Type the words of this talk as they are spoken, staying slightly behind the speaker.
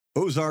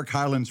Ozark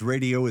Highlands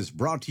Radio is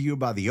brought to you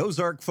by the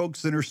Ozark Folk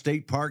Center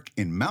State Park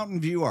in Mountain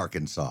View,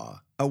 Arkansas.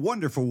 A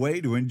wonderful way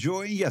to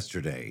enjoy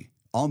yesterday.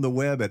 On the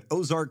web at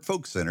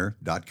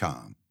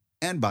ozarkfolkcenter.com.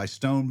 And by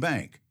Stone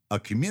Bank, a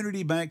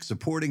community bank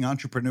supporting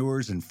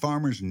entrepreneurs and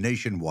farmers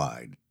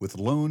nationwide with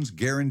loans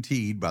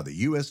guaranteed by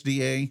the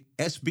USDA,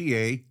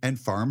 SBA, and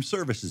Farm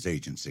Services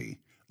Agency.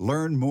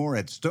 Learn more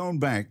at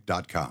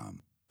stonebank.com.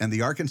 And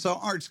the Arkansas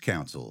Arts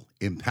Council,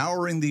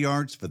 empowering the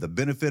arts for the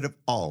benefit of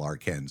all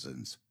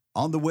Arkansans.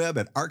 On the web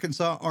at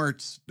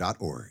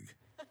arkansasarts.org.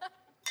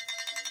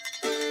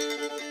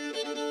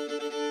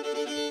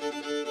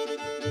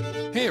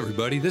 Hey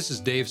everybody, this is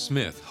Dave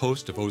Smith,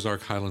 host of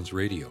Ozark Highlands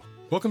Radio.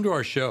 Welcome to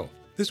our show.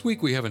 This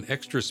week we have an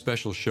extra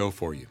special show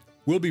for you.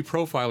 We'll be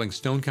profiling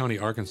Stone County,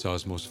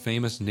 Arkansas's most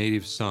famous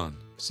native son,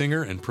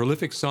 singer and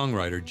prolific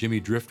songwriter Jimmy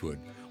Driftwood,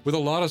 with a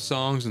lot of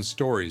songs and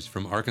stories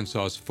from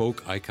Arkansas's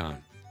folk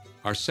icon.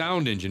 Our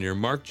sound engineer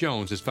Mark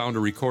Jones has found a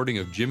recording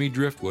of Jimmy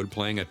Driftwood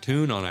playing a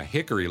tune on a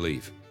hickory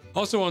leaf.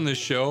 Also on this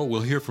show,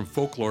 we'll hear from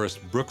folklorist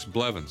Brooks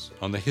Blevins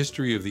on the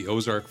history of the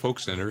Ozark Folk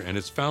Center and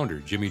its founder,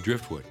 Jimmy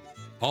Driftwood.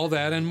 All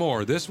that and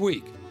more this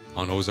week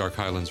on Ozark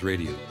Highlands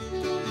Radio.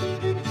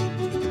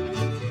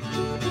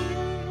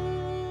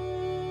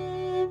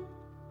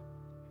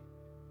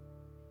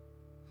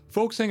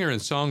 Folk singer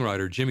and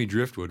songwriter Jimmy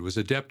Driftwood was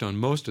adept on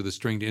most of the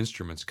stringed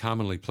instruments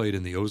commonly played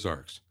in the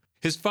Ozarks.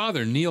 His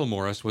father, Neil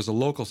Morris, was a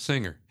local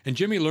singer, and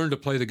Jimmy learned to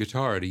play the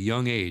guitar at a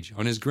young age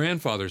on his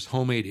grandfather's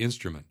homemade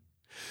instrument.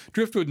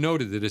 Driftwood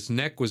noted that its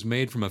neck was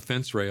made from a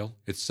fence rail,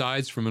 its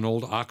sides from an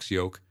old ox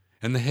yoke,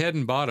 and the head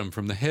and bottom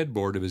from the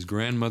headboard of his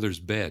grandmother's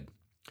bed.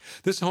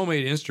 This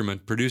homemade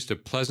instrument produced a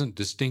pleasant,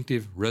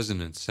 distinctive,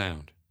 resonant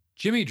sound.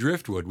 Jimmy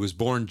Driftwood was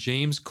born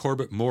James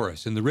Corbett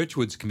Morris in the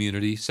Richwoods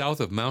community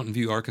south of Mountain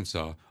View,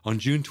 Arkansas, on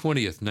June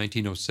 20th,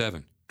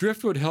 1907.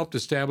 Driftwood helped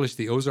establish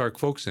the Ozark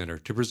Folk Center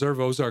to preserve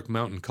Ozark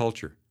mountain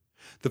culture.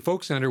 The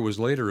Folk Center was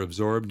later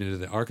absorbed into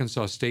the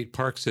Arkansas State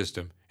Park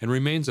system and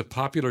remains a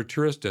popular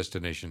tourist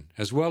destination,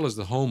 as well as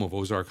the home of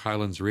Ozark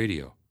Highlands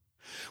Radio.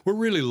 We're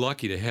really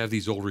lucky to have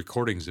these old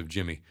recordings of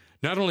Jimmy,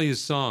 not only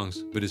his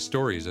songs, but his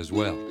stories as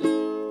well.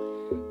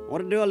 I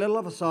want to do a little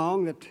of a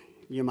song that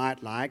you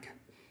might like.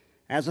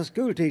 As a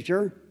school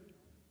teacher,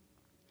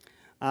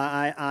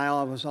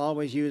 I was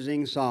always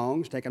using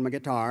songs, taking my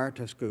guitar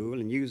to school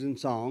and using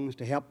songs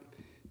to help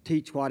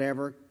teach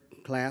whatever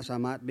class I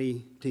might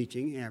be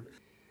teaching.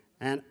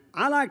 And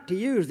I like to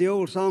use the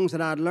old songs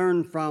that I'd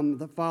learned from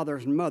the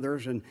fathers and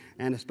mothers, and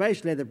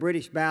especially the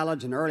British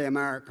ballads and early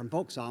American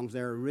folk songs.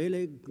 They're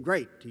really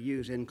great to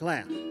use in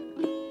class.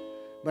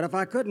 But if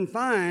I couldn't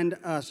find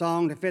a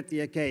song to fit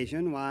the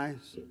occasion, why,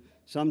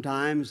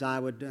 sometimes I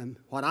would,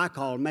 what I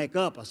call, make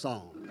up a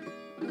song.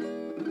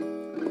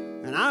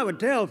 And I would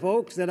tell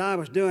folks that I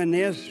was doing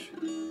this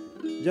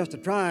just to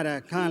try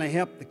to kind of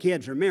help the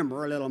kids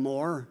remember a little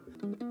more.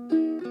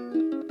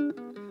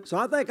 So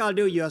I think I'll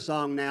do you a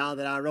song now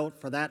that I wrote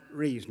for that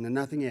reason and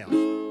nothing else.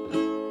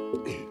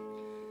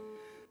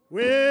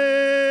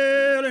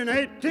 Well, in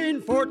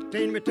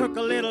 1814 we took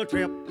a little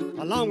trip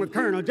along with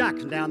Colonel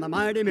Jackson down the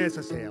mighty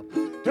Mississippi.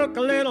 Took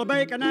a little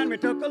bacon and we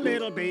took a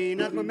little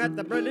bean as we met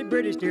the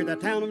British near the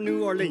town of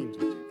New Orleans.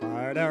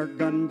 Fired our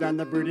guns and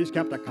the British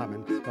kept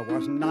a-coming. There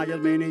wasn't nigh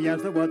as many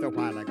as there was a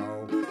while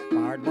ago.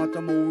 Fired once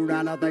more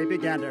and they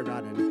began to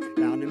running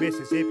down the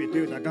Mississippi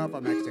to the Gulf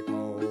of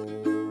Mexico.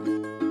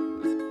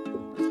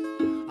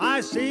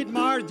 I seed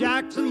Mars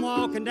Jackson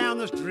walking down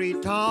the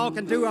street,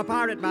 talking to a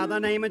pirate by the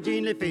name of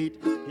Gene Lafitte.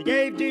 He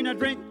gave Gene a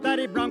drink that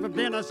he brung from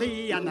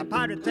Tennessee, and the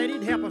pirate said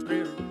he'd help us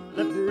clear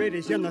the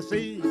British in the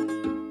sea.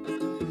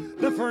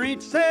 The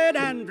French said,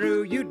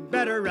 Andrew, you'd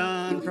better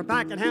run, for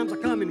Pakenham's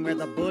a-coming with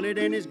a bullet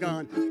in his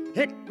gun.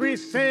 Hickory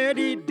said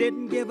he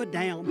didn't give a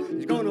damn,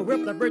 he's gonna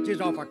whip the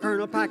britches off of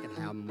Colonel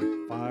Pakenham.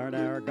 We fired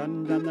our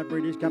guns and the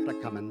British kept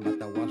a-coming, but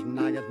there wasn't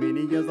nigh as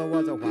many as there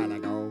was a while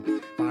ago.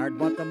 Fired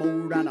but the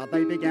more and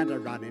they began to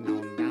running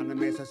on down the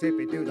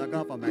Mississippi to the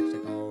Gulf of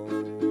Mexico.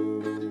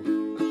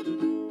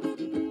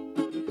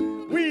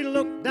 We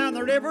looked down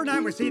the river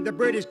and we see the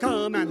British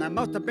come, and there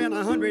must have been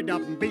 100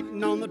 of them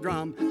beating on the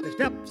drum. They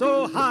stepped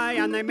so high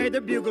and they made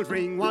the bugles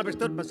ring while we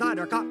stood beside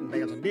our cotton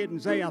bales and didn't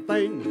say a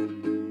thing.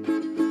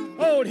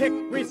 Old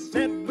Hickory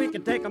said we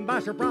could take 'em by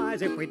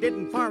surprise if we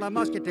didn't fire a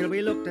musket till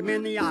we looked 'em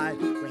in the eye.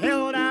 We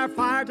held our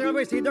fire till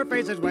we see their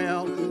faces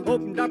well,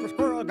 opened up our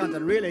squirrel guns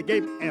and really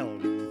gave hell.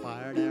 We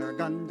fired our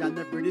guns and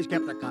the British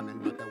kept a-coming,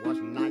 but there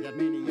wasn't nigh as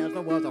many as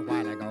there was a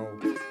while ago.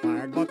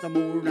 Fired but the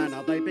more and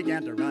they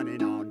began to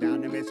running on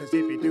down the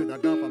Mississippi to the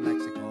Gulf of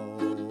Mexico.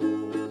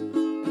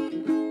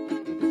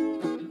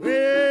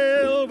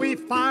 Well, we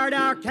fired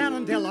our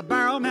cannon till the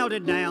barrel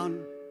melted down,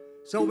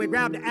 so we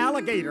grabbed the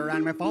alligator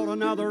and we fought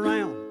another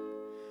round.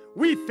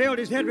 We filled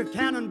his head with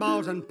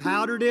cannonballs and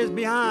powdered his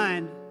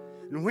behind,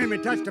 and when we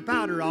touched the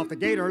powder off, the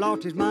gator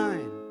lost his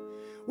mind.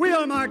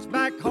 We'll march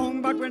back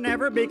home, but we'll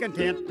never be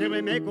content till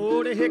we make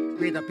old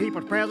Hickory the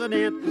people's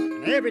president.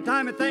 And every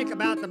time we think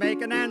about the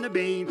bacon and the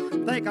beans,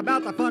 think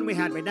about the fun we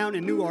had way down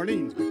in New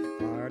Orleans. We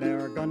fired fired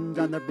their guns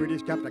and the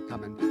British kept a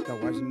coming. There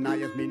wasn't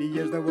nigh as many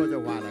as there was a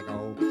while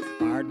ago.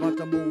 Fired once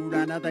more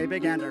and they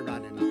began to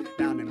running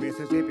down the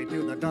Mississippi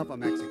to the Gulf of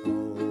Mexico.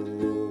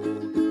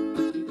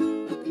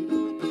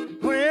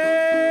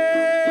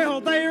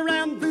 Well, they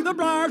ran through the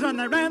briars and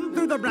they ran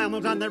through the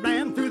brambles and they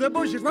ran through the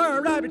bushes where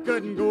a rabbit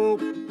couldn't go.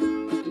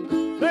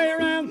 They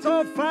ran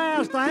so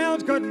fast the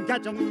hounds couldn't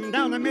catch them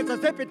down the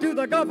Mississippi to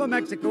the Gulf of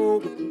Mexico.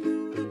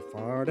 They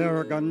fired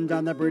their guns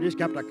and the British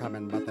kept a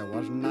coming, but there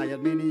wasn't nigh as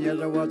many as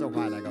there was a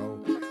while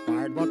ago.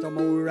 Fired once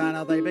more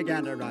and they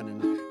began to running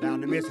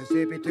down the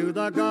Mississippi to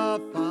the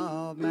Gulf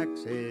of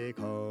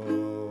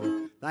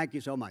Mexico. Thank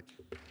you so much.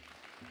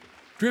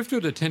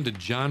 Driftwood attended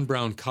John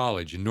Brown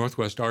College in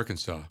northwest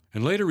Arkansas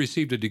and later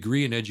received a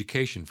degree in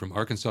education from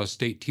Arkansas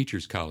State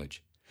Teachers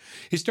College.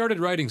 He started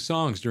writing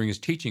songs during his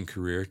teaching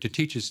career to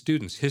teach his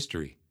students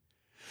history.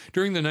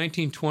 During the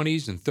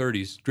 1920s and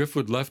 30s,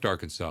 Driftwood left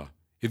Arkansas,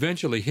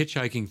 eventually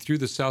hitchhiking through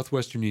the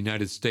southwestern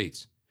United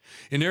States.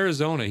 In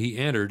Arizona, he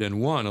entered and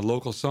won a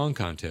local song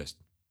contest.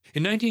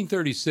 In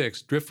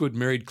 1936, Driftwood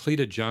married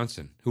Cleta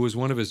Johnson, who was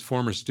one of his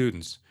former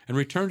students, and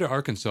returned to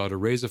Arkansas to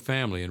raise a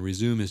family and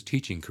resume his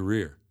teaching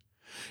career.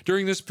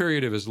 During this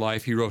period of his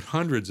life, he wrote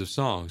hundreds of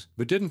songs,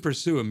 but didn't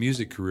pursue a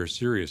music career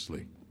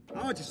seriously.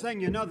 I want to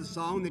sing you another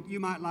song that you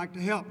might like to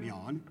help me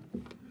on.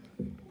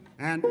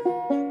 And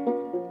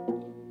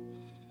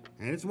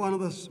it's one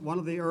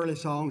of the early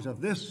songs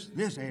of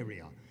this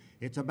area.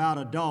 It's about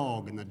a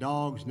dog, and the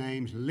dog's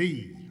name's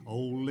Lee,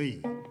 old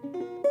Lee.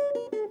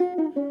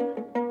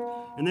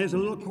 And there's a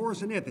little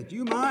chorus in it that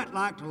you might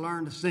like to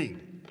learn to sing.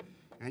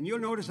 And you'll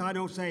notice I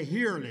don't say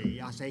here,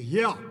 Lee, I say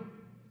here.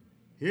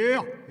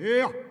 Here,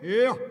 here,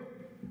 here.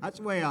 That's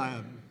the way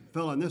a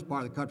fellow in this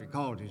part of the country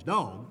calls his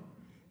dog.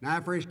 Now,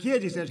 for his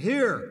kids, he says,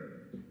 here.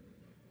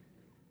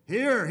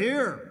 Here,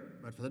 here.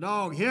 But for the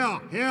dog,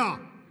 here, here.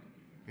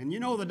 And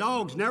you know the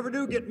dogs never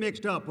do get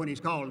mixed up when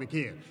he's calling the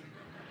kids.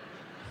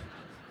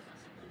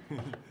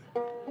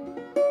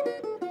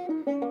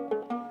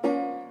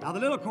 Now, the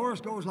little chorus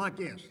goes like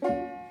this.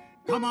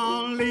 Come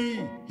on,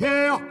 Lee,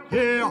 here,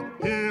 here,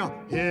 here,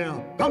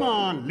 here. Come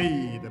on,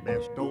 Lee, the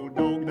best old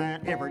dog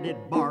that ever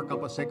did bark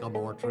up a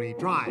sycamore tree.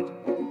 Try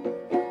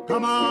it.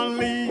 Come on,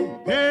 Lee,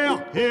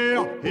 here,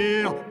 here,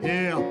 here,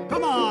 here.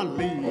 Come on,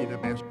 Lee, the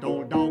best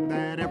old dog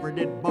that ever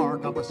did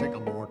bark up a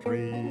sycamore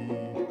tree.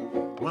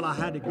 Well, I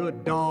had a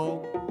good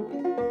dog,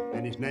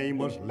 and his name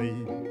was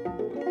Lee.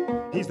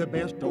 He's the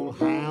best old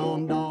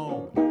hound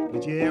dog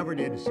that you ever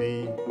did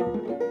see.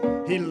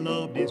 He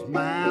loved his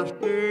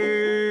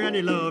master and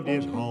he loved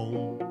his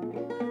home,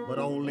 but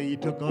old Lee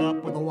took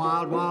up with the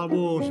wild, wild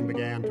wolves and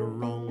began to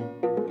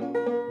roam.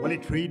 Well, he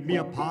treated me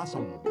a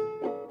possum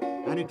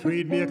and he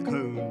treated me a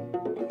coon,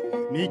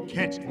 and he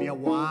catched me a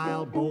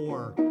wild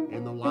boar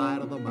in the light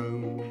of the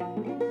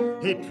moon.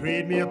 He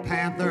treated me a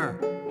panther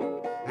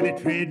and he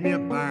treated me a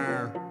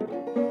bear,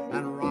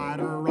 and right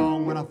or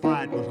wrong when a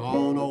fight was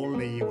on, old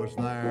Lee was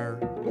there.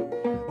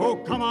 Oh,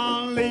 come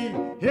on, Lee,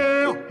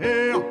 here,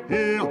 here,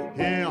 here,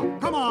 here.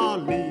 Come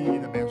on, Lee,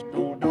 the best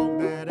old dog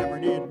that ever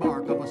did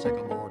bark up a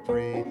sycamore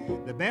tree.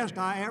 The best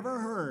I ever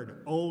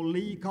heard old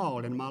Lee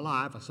called in my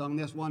life. I sung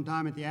this one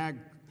time at the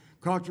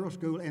agricultural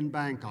school in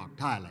Bangkok,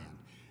 Thailand.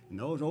 And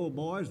those old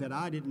boys that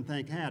I didn't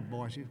think had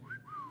voices,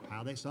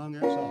 how they sung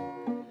that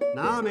song.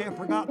 Now, I may have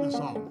forgotten the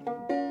song.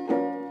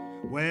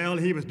 Well,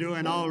 he was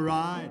doing all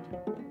right.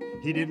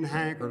 He didn't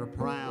hanker to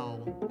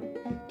prowl,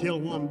 till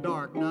one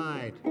dark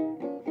night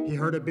he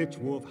heard a bitch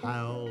wolf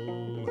howl.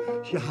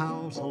 She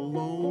howled so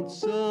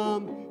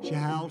lonesome, she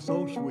howled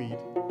so sweet.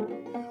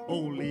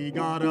 Old Lee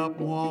got up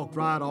and walked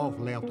right off,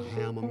 left a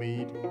ham of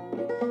meat.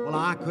 Well,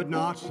 I could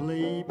not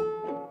sleep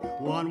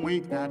one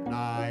wink that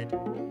night.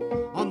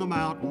 On the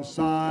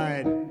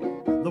mountainside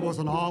there was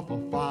an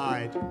awful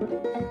fight.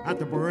 At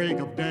the break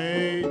of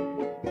day,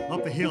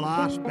 up the hill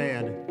I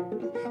sped.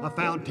 I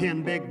found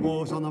 10 big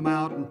wolves on the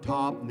mountain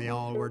top, and they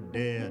all were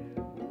dead.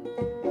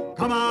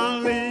 Come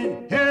on, Lee,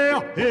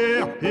 here,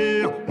 here,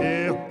 here,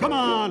 here. Come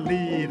on,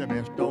 Lee, the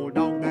best old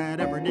dog that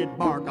ever did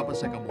bark up a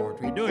sycamore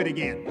tree. Do it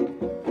again.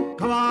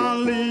 Come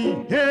on, Lee,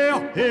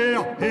 here,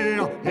 here,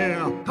 here,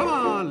 here. Come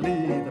on,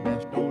 Lee, the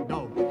best old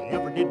dog that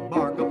ever did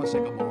bark up a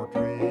sycamore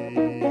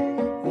tree.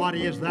 What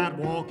is that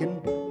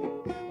walking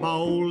by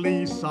old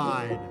Lee's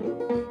side?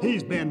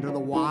 He's been to the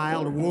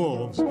wild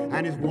wolves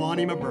and he's won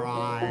him a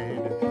bride.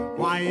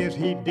 Why is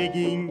he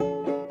digging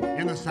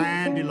in the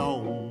sandy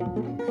loam?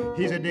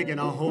 He's a-digging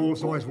a hole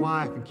so his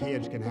wife and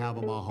kids can have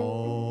him a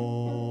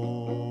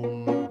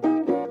home.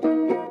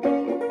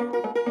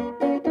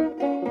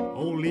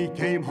 Old Lee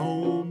came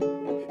home,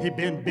 he'd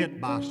been bit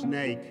by a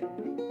snake.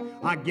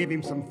 I give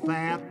him some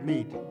fat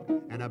meat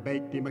and I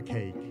baked him a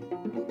cake.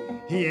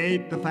 He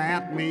ate the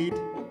fat meat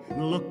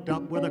and looked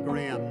up with a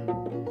grin.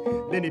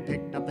 Then he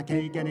picked up the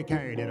cake and he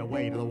carried it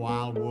away to the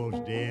wild wolf's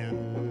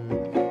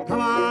den. Come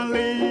on,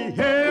 Lee,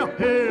 here,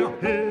 here,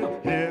 here,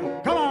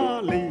 here. Come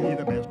on, Lee,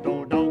 the best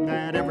old dog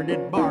that ever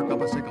did bark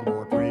up a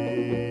sycamore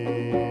tree.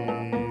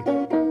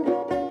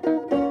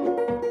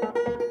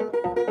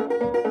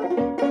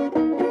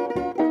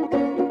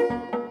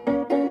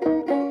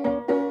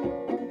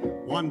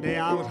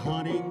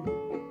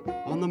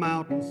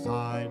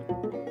 hillside.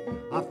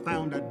 I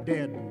found a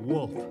dead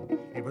wolf.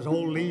 It was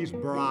old Lee's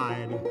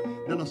bride.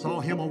 Then I saw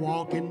him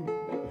a-walking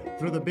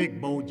through the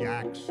big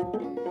Bojacks.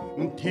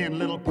 And 10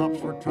 little pups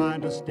were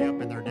trying to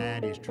step in their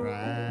daddy's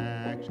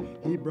tracks.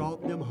 He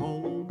brought them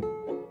home,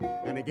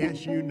 and I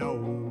guess you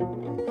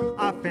know,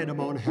 I fed them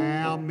on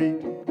ham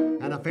meat,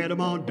 and I fed them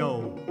on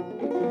dough.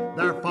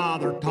 Their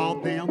father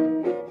taught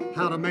them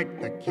how to make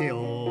the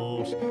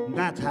kills.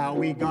 That's how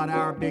we got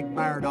our big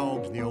bear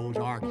dogs in the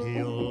Ozark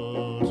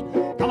Hills.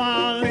 Come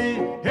on, Lee,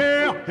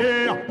 here,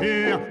 here,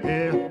 here,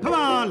 here. Come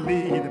on,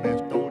 Lee, the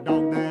best old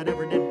dog that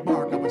ever did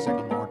bark up a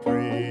sycamore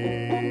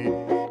tree.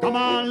 Come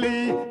on,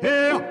 Lee,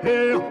 here,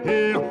 here,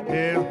 here,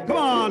 here. Come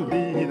on,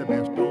 Lee, the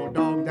best old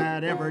dog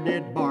that ever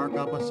did bark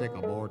up a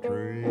sycamore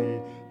tree.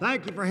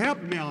 Thank you for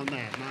helping me on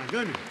that, my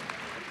goodness.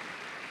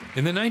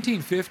 In the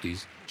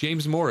 1950s,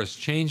 James Morris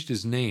changed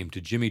his name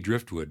to Jimmy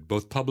Driftwood,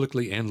 both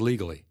publicly and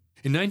legally.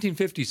 In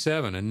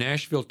 1957, a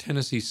Nashville,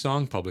 Tennessee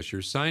song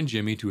publisher signed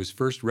Jimmy to his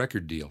first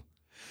record deal.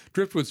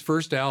 Driftwood's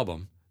first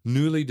album,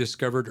 Newly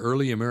Discovered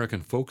Early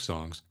American Folk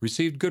Songs,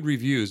 received good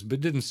reviews but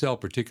didn't sell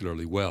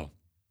particularly well.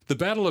 The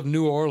Battle of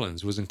New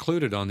Orleans was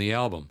included on the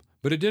album,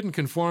 but it didn't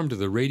conform to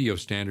the radio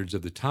standards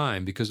of the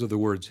time because of the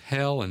words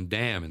hell and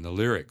damn in the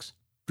lyrics.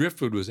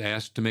 Driftwood was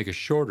asked to make a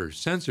shorter,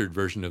 censored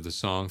version of the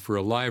song for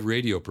a live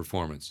radio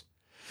performance.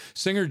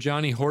 Singer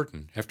Johnny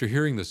Horton, after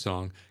hearing the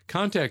song,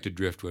 contacted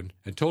Driftwood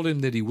and told him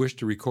that he wished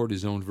to record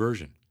his own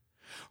version.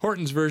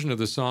 Horton's version of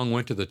the song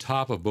went to the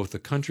top of both the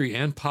country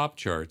and pop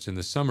charts in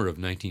the summer of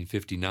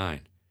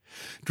 1959.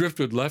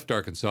 Driftwood left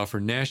Arkansas for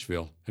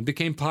Nashville and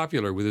became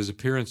popular with his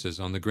appearances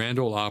on the Grand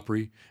Ole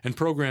Opry and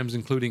programs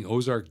including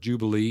Ozark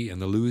Jubilee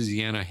and the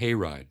Louisiana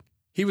Hayride.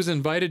 He was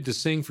invited to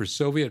sing for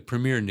Soviet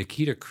Premier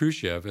Nikita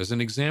Khrushchev as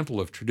an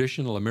example of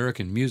traditional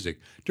American music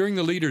during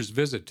the leader's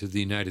visit to the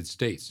United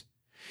States.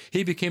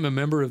 He became a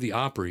member of the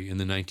Opry in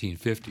the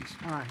 1950s.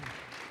 All right.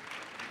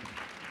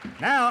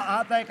 Now,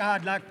 I think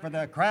I'd like for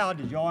the crowd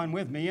to join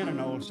with me in an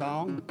old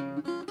song.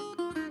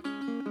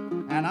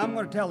 And I'm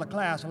going to tell the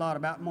class a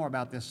lot more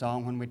about this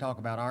song when we talk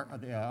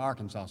about the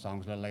Arkansas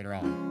songs a little later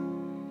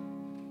on.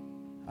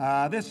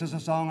 This is a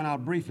song, and I'll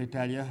briefly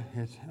tell you.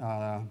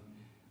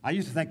 I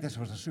used to think this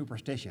was a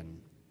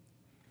superstition.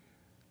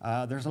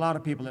 There's a lot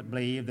of people that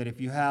believe that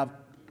if you have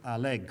a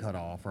leg cut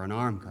off or an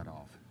arm cut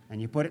off,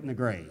 and you put it in the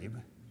grave,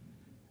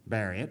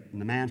 bury it, and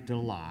the man's still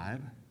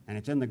alive, and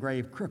it's in the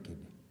grave crooked,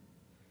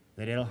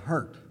 that it'll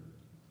hurt,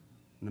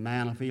 and the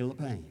man will feel the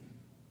pain.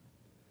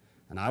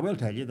 And I will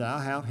tell you that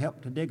I have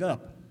helped to dig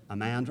up a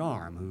man's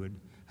arm who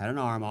had an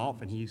arm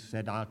off, and he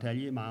said, I'll tell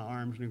you, my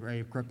arm's in the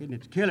grave crooked, and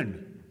it's killing me.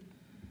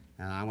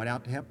 And I went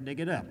out to help dig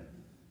it up.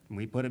 And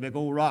we put a big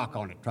old rock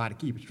on it, try to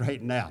keep it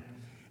straightened out.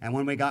 And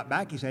when we got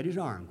back, he said his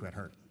arm quit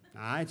hurting.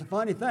 Now, it's a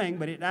funny thing,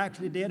 but it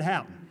actually did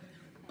happen.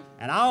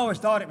 And I always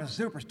thought it was a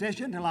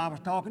superstition until I was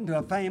talking to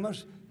a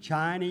famous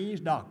Chinese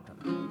doctor.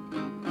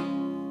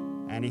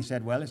 And he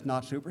said, well, it's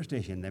not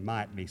superstition. There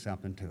might be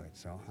something to it,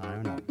 so I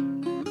don't know.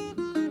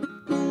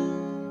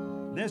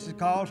 This is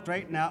called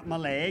Straighten Out My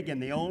Leg,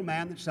 and the old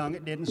man that sung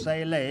it didn't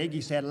say leg,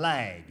 he said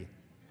lag.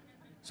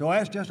 So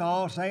let's just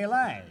all say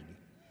lag.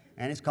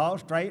 And it's called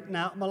Straighten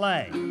Out My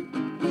Leg.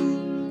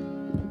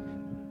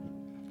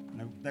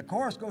 The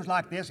chorus goes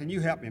like this, and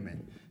you help me a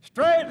minute.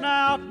 Straighten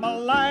out my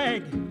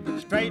leg,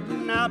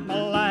 straighten out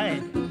my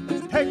leg.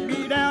 Take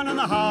me down in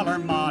the holler,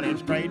 Molly, and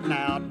straighten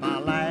out my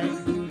leg.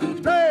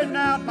 Straighten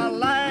out my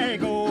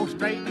leg, oh,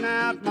 straighten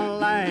out my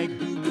leg.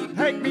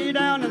 Take me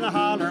down in the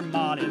holler,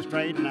 Molly, and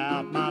straighten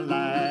out my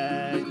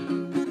leg.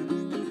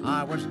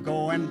 I was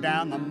going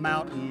down the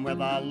mountain with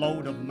a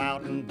load of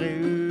Mountain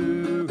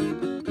Dew.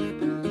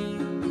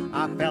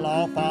 I fell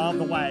off of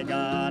the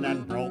wagon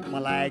and broke my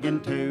leg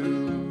in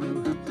two.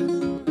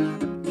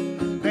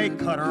 They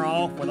cut her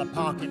off with a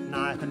pocket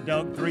knife and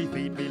dug 3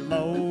 feet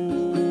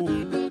below.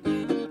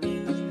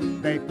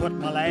 They put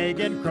my leg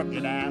in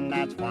crooked and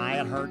that's why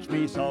it hurts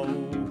me so.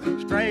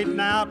 Straighten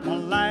out my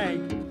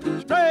leg,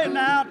 straighten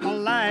out my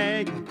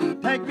leg.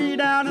 Take me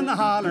down in the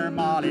holler,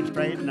 Molly,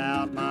 straighten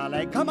out my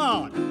leg. Come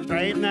on,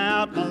 straighten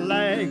out my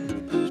leg,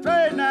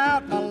 straighten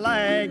out my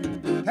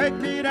leg. Take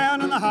me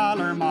down in the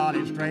holler,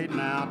 Molly, straighten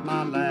out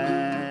my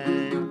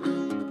leg.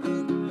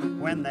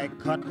 When they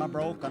cut my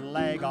broken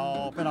leg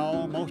off, it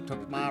almost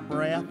took my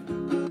breath.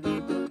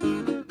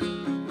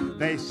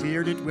 They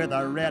seared it with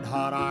a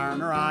red-hot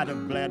iron or I'd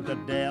have bled to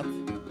death.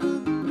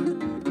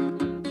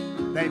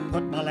 They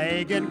put my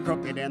leg in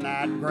crooked in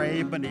that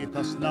grave beneath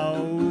the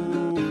snow.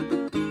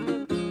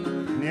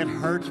 And it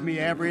hurts me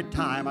every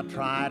time I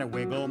try to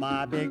wiggle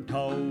my big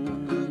toe.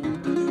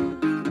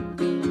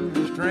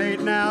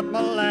 Straighten out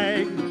my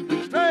leg,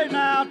 straighten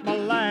out my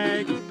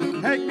leg.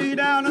 Take me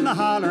down in the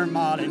holler,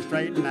 Molly,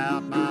 straighten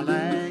out my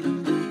leg.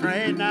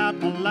 Straighten out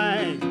my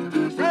leg,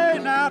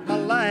 straighten out my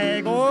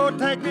leg. Oh,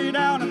 take me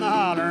down in the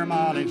holler,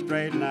 Molly,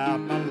 straighten out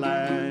my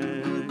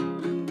leg.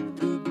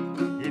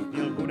 If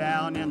you'll go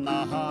down in the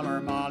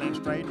holler, Molly,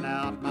 straighten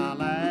out my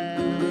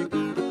leg.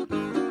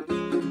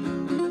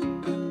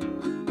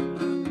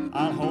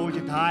 I'll hold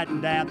you tight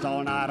and dance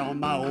all night on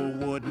my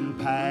old wooden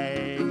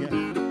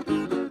peg.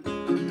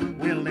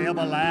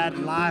 live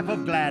a life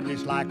of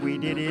gladness like we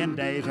did in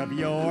days of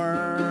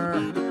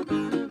yore.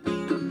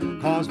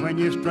 'Cause when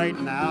you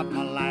straighten out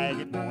my leg,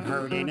 it won't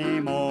hurt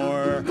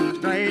anymore.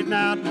 Straighten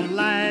out my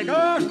leg,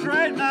 oh,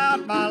 straighten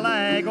out my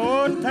leg.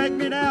 Oh, take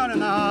me down in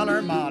the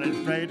holler, Molly,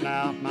 straighten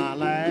out my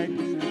leg.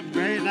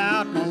 Straighten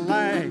out my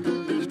leg,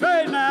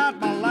 straighten out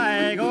my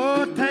leg.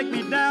 Oh, take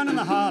me down in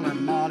the holler,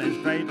 Molly,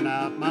 straighten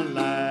out my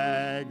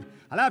leg.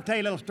 I'll have to tell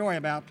you a little story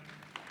about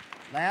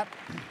that.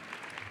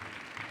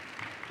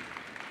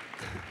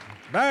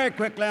 Very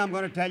quickly, I'm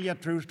going to tell you a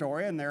true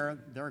story, and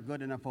they're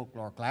good in a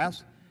folklore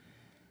class.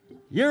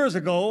 Years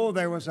ago,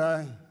 there was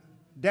a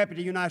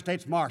deputy United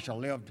States Marshal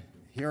lived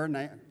here,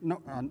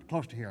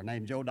 close to here,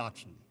 named Joe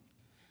Dotson.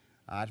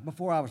 It's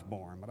before I was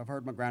born, but I've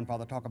heard my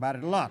grandfather talk about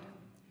it a lot.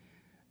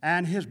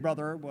 And his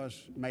brother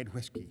made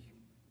whiskey.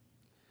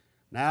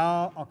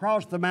 Now,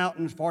 across the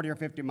mountains, 40 or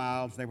 50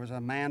 miles, there was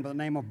a man by the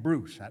name of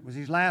Bruce. That was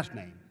his last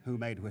name, who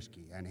made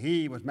whiskey. And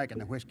he was making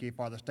the whiskey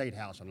for the State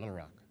House in Little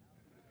Rock.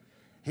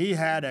 He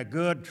had a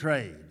good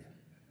trade.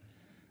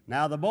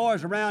 Now, the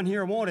boys around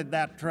here wanted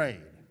that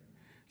trade.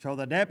 So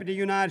the Deputy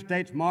United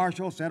States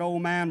Marshal sent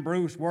old man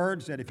Bruce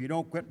word, said, if you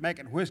don't quit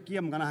making whiskey,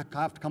 I'm going to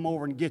have to come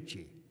over and get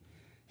you.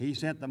 He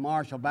sent the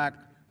marshal back,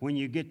 when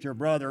you get your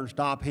brother and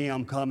stop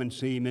him, come and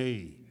see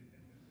me.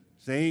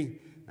 See?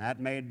 That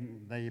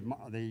made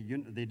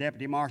the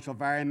deputy marshal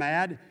very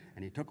mad,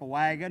 and he took a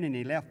wagon and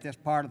he left this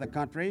part of the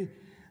country,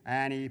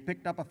 and he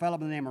picked up a fellow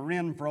by the name of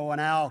Renfro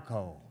and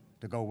Alco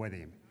to go with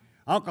him.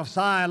 Uncle Si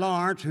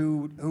Lawrence,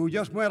 who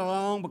just went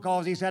along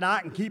because he said,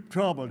 I can keep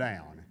trouble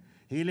down.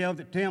 He lived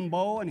at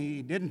Timbo, and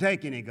he didn't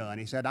take any gun.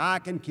 He said, I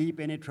can keep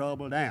any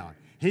trouble down.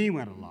 He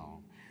went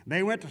along.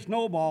 They went to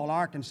Snowball,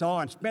 Arkansas,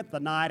 and spent the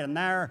night, and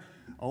there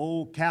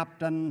old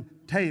Captain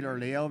Taylor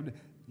lived,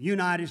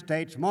 United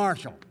States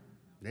Marshal.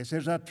 This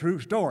is a true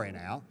story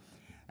now.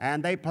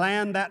 And they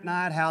planned that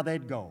night how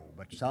they'd go.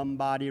 But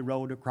somebody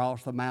rode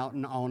across the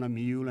mountain on a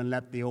mule and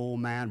let the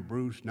old man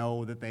Bruce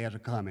know that they was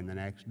a-coming the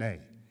next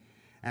day.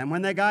 And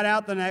when they got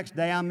out the next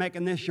day, I'm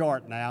making this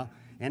short now,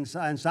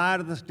 inside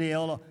of the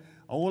still,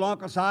 old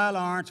Uncle Si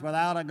Lawrence,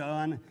 without a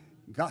gun,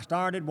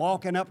 started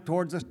walking up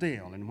towards the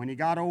still. And when he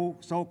got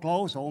so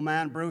close, old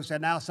man Bruce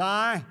said, now,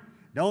 Si,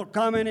 don't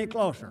come any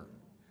closer.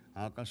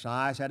 Uncle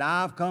Si said,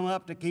 I've come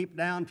up to keep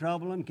down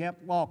trouble, and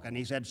kept walking.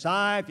 He said, Si,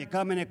 if you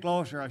come any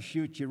closer, I'll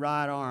shoot your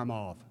right arm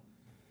off.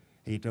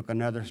 He took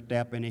another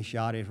step, and he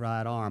shot his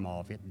right arm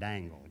off. It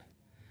dangled.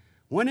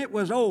 When it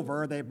was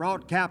over, they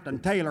brought Captain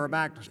Taylor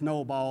back to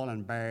Snowball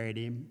and buried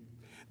him.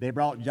 They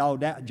brought Joe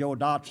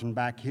Dotson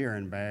back here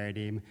and buried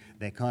him.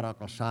 They cut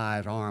Uncle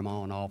Si's arm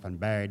on off and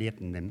buried it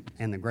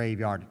in the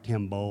graveyard at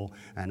Timbo,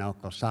 and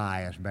Uncle Si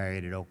is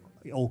buried at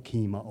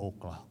Okemah,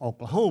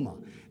 Oklahoma.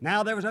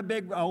 Now, there was a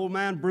big old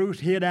man Bruce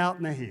hid out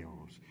in the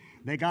hills.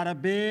 They got a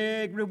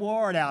big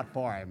reward out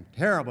for him,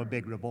 terrible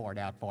big reward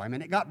out for him,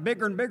 and it got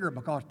bigger and bigger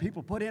because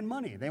people put in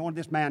money. They wanted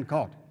this man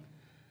caught.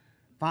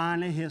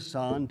 Finally, his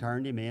son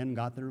turned him in and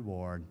got the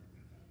reward.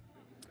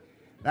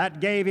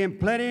 That gave him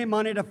plenty of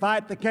money to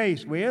fight the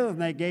case with,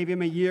 and they gave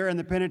him a year in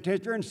the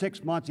penitentiary, and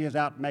 6 months he was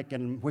out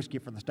making whiskey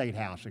for the State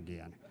House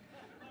again.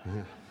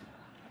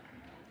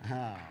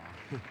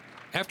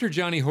 After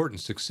Johnny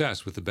Horton's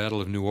success with the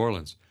Battle of New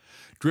Orleans,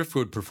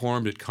 Driftwood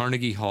performed at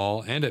Carnegie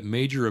Hall and at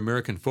major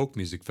American folk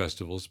music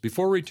festivals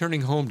before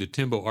returning home to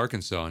Timbo,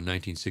 Arkansas in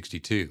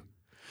 1962.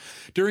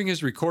 During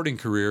his recording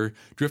career,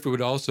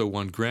 Driftwood also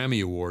won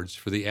Grammy Awards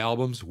for the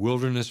albums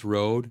Wilderness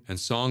Road and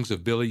Songs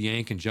of Billy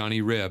Yank and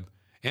Johnny Reb,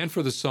 and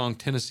for the song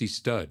Tennessee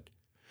Stud.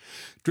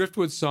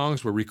 Driftwood's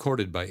songs were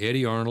recorded by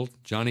Eddie Arnold,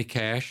 Johnny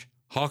Cash,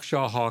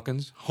 Hawkshaw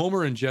Hawkins,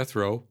 Homer and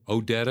Jethro,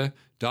 Odetta,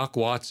 Doc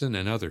Watson,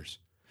 and others.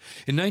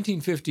 In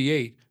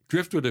 1958,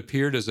 Driftwood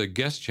appeared as a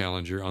guest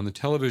challenger on the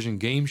television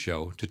game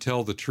show To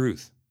Tell the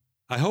Truth.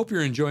 I hope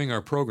you're enjoying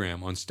our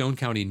program on Stone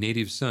County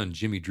native son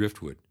Jimmy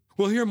Driftwood.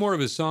 We'll hear more of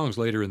his songs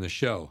later in the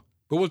show,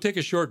 but we'll take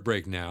a short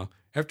break now,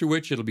 after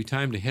which it'll be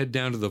time to head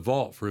down to the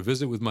vault for a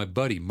visit with my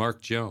buddy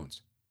Mark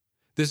Jones.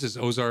 This is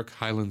Ozark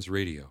Highlands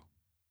Radio.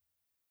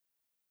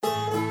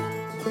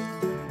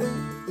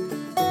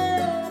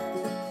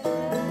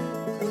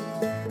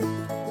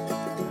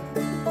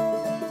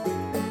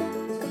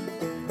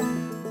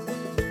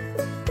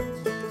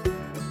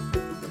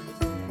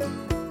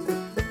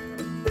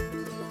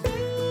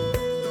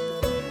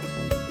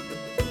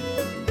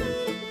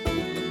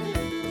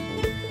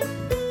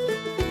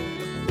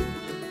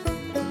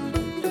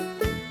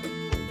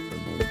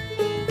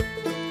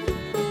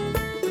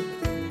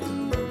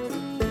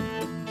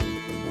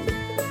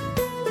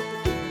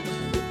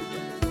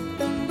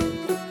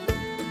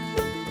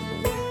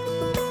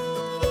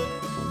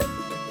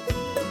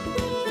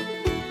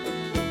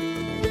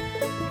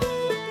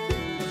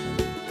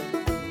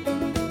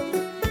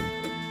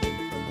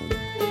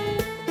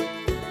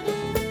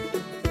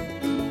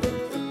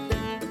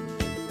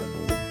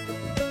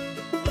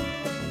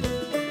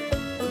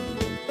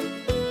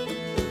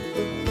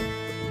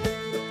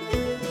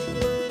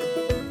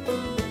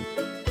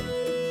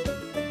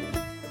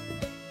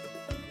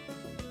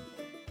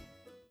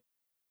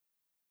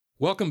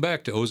 Welcome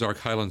back to Ozark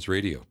Highlands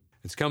Radio.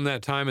 It's come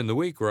that time in the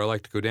week where I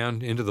like to go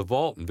down into the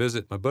vault and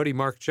visit my buddy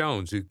Mark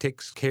Jones, who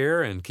takes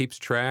care and keeps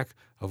track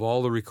of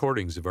all the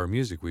recordings of our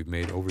music we've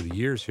made over the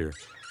years here.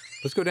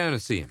 Let's go down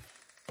and see him.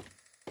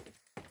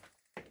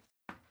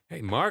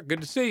 Hey, Mark,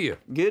 good to see you.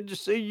 Good to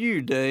see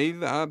you,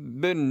 Dave.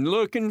 I've been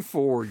looking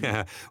for you.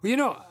 Well, you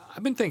know,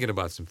 I've been thinking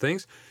about some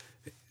things.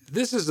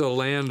 This is a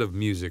land of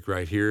music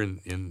right here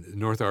in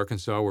North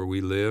Arkansas where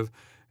we live.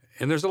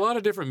 And there's a lot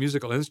of different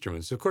musical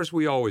instruments. Of course,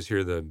 we always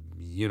hear the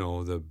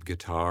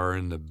guitar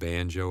and the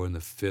banjo and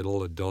the fiddle,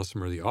 the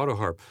dulcimer, the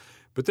autoharp.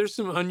 But there's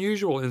some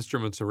unusual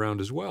instruments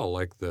around as well,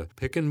 like the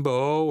pick and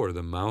bow or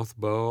the mouth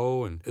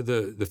bow and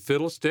the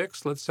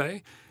fiddlesticks, let's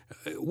say.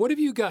 What have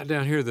you got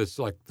down here that's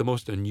like the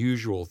most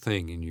unusual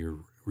thing in your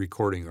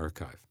recording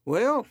archive?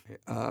 Well,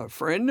 a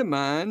friend of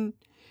mine,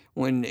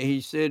 when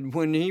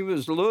he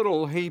was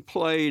little, he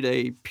played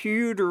a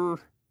pewter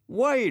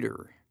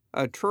waiter,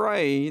 a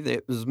tray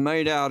that was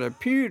made out of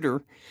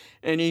pewter,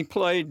 and he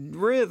played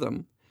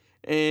rhythm.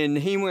 And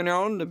he went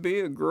on to be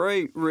a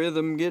great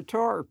rhythm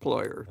guitar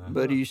player,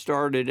 but he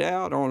started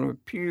out on a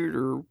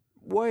pewter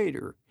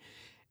waiter.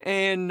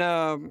 And,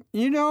 I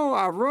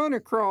run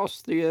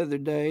across the other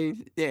day,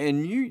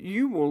 and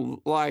you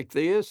will like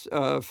this,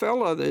 a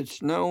fella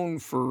that's known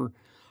for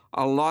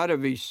a lot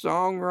of his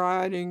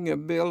songwriting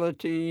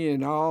ability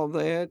and all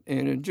that,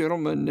 and a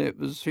gentleman that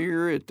was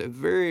here at the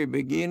very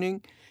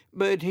beginning,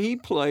 but he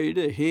played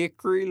a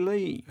hickory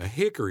leaf. A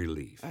hickory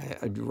leaf?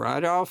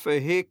 Right off a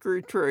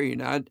hickory tree.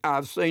 And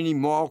I've seen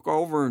him walk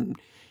over and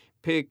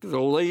pick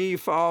the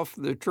leaf off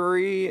the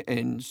tree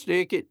and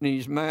stick it in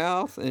his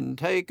mouth and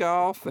take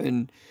off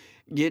and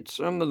get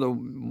some of the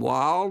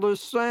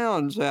wildest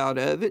sounds out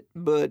of it.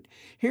 But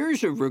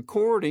here's a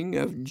recording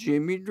of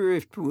Jimmy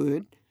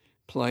Driftwood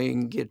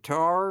playing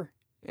guitar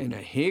and a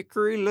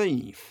hickory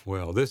leaf.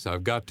 Well, this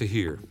I've got to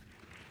hear.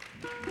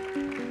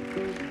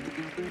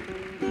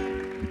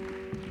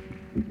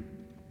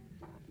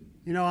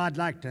 You know, I'd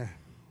like to,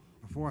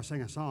 before I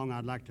sing a song,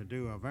 I'd like to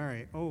do a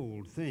very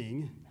old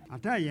thing. I'll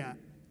tell you,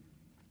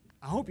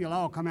 I hope you'll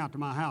all come out to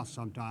my house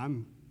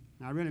sometime.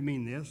 I really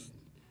mean this.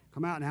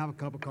 Come out and have a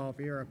cup of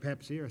coffee or a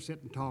Pepsi or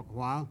sit and talk a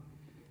while.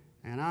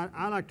 And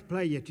I like to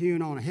play you a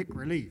tune on a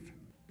hickory leaf.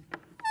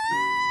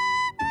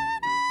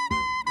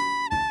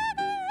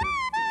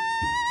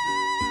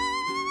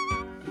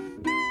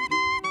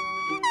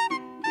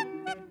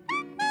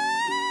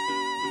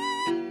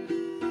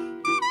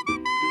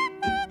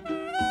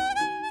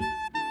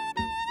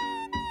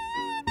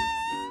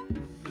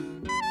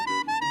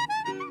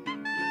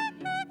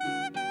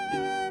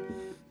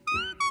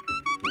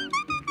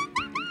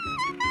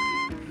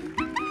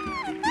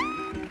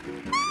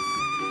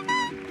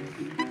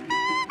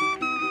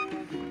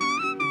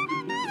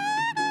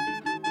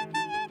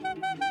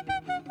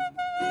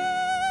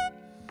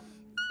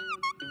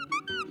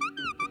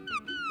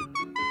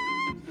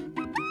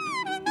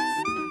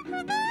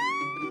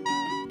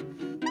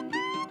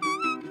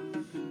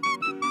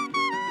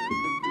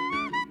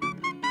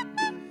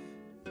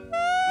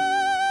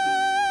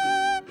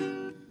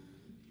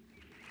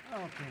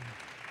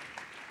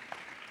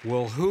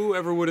 Well,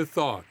 whoever would have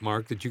thought,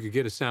 Mark, that you could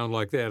get a sound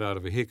like that out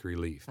of a hickory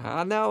leaf?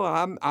 I know.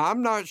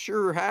 I'm not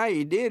sure how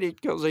he did it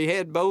because he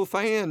had both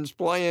hands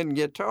playing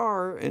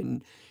guitar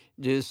and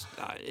just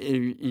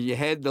he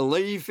had the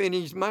leaf in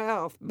his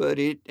mouth, but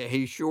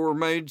he sure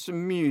made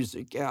some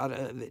music out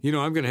of it. You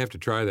know, I'm going to have to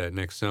try that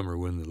next summer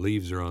when the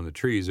leaves are on the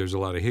trees. There's a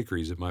lot of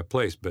hickories at my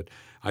place, but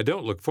I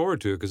don't look forward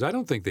to it because I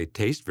don't think they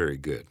taste very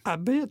good. I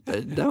bet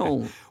they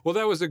don't. Well,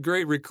 that was a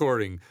great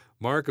recording,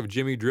 Mark, of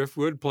Jimmy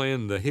Driftwood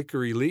playing the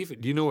hickory leaf.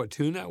 Do you know what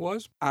tune that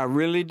was? I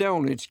really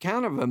don't. It's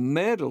kind of a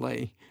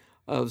medley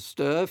of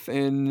stuff,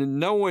 and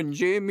knowing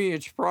Jimmy,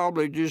 it's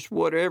probably just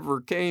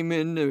whatever came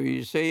into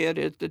his head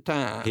at the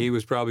time. He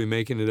was probably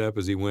making it up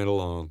as he went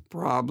along.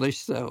 Probably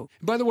so.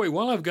 By the way,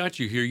 while I've got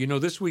you here, you know,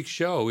 this week's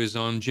show is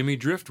on Jimmy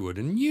Driftwood,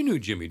 and you knew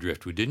Jimmy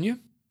Driftwood, didn't you?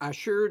 I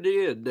sure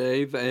did,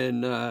 Dave,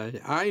 and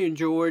I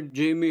enjoyed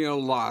Jimmy a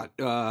lot.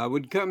 I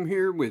would come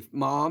here with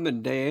Mom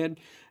and Dad,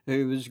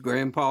 who was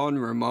Grandpa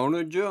and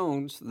Ramona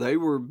Jones. They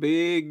were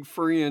big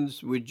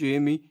friends with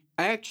Jimmy.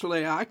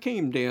 Actually, I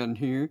came down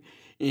here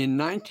in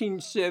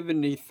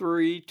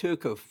 1973,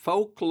 took a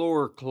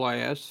folklore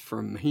class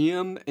from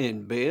him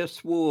and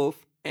Bess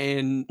Wolf,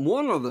 and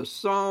one of the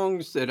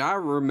songs that I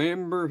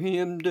remember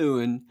him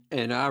doing,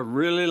 and I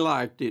really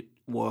liked it,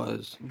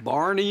 was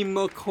Barney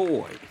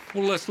McCoy.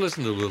 Well, let's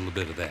listen to a little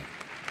bit of that.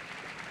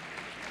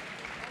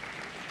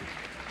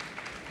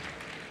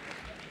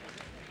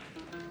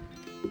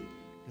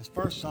 This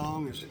first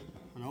song is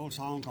an old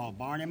song called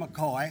Barney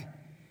McCoy.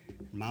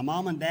 My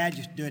mom and dad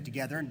used to do it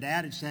together, and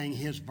Dad would sing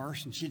his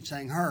verse and she'd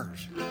sing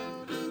hers.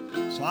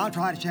 So I'll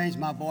try to change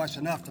my voice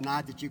enough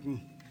tonight that you can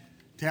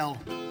tell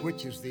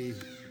which is the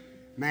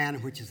man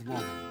and which is the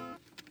woman.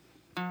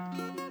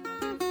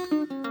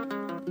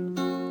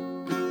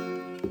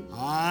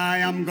 I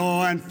am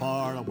going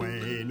far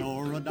away,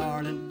 Nora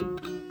darling,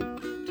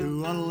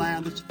 to a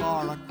land that's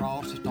far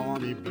across the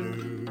stormy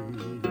blue.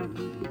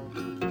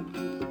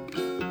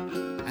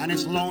 And and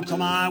it's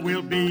lonesome I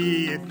will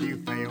be if you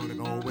fail to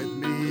go with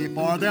me,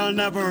 for there'll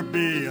never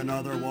be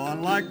another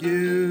one like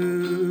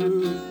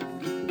you.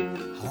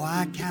 Oh,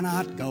 I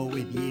cannot go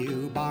with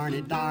you,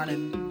 Barney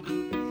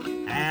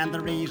darling, and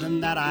the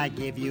reason that I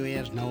give you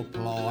is no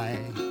ploy.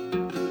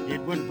 It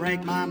would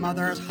break my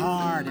mother's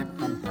heart if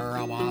from her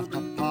I was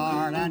to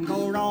part and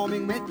go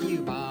roaming with you,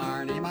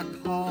 Barney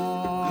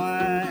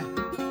McCoy.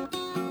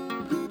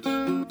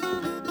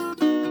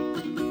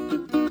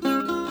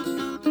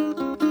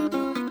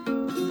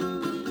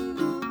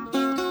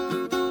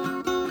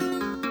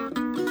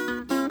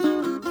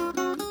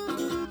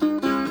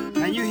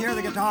 Can you hear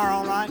the guitar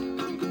all right?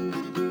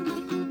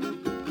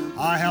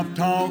 I have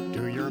talked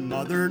to your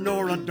mother,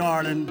 Nora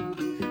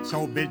darling,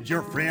 so bid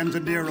your friends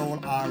in dear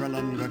old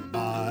Ireland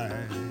goodbye.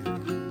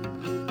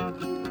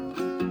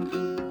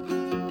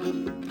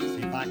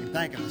 See if I can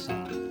think of the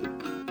song.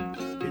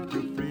 Bid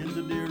your friends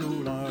in dear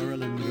old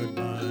Ireland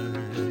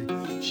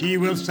goodbye. She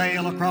will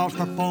sail across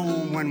the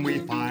foam when we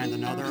find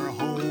another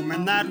home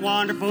in that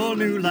wonderful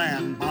new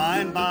land by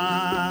and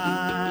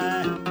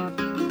by.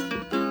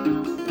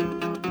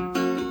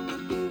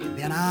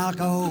 Then I'll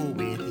go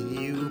with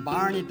you,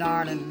 Barney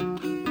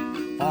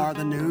darling, for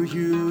the news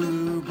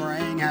you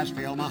bring has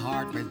filled my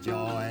heart with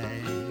joy.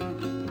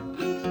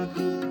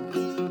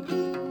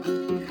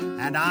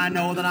 And I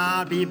know that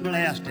I'll be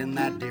blessed in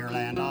that dear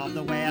land of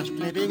the West,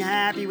 living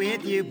happy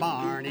with you,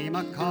 Barney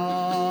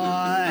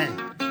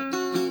McCoy.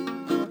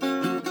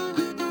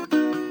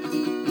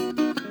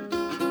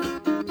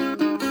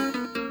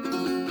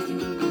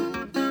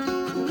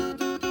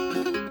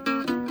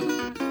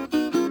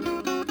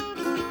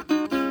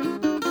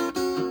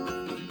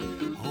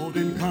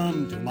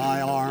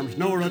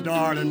 Nora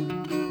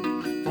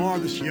darling, for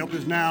the ship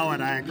is now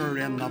at anchor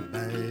in the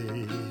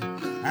bay,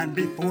 and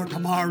before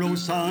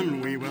tomorrow's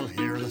sun we will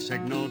hear the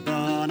signal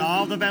done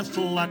of the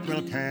vessel that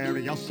will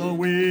carry us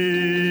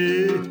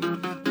away.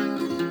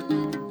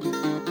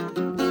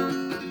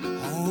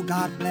 Oh,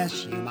 God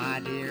bless you, my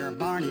dear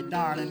Barney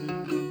darling,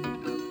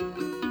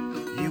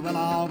 you will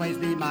always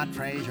be my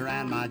treasure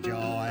and my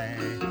joy,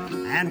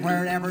 and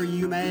wherever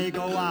you may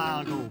go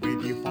I'll go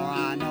with you, for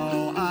I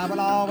know I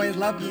will always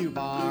love you,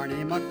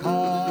 Barney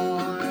McCoy.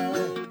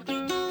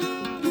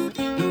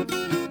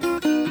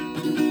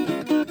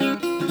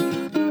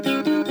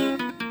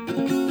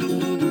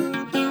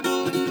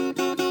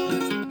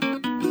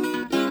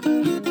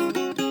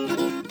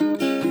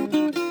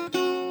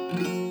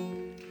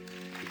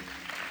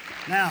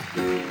 Now,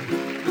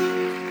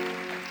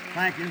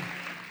 thank you.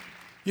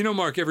 You know,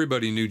 Mark,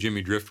 everybody knew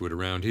Jimmy Driftwood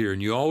around here,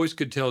 and you always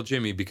could tell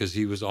Jimmy because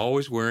he was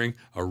always wearing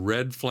a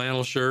red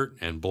flannel shirt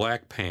and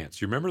black pants.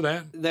 You remember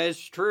that?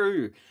 That's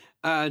true.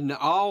 And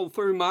all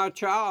through my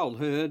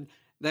childhood,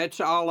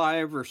 that's all I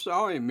ever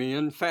saw him in.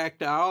 In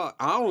fact, I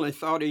only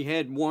thought he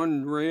had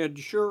one red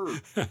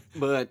shirt.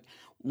 But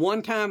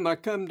one time I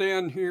come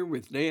down here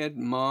with Dad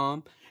and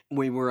Mom.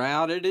 We were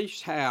out at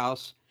his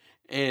house,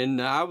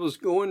 and I was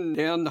going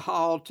down the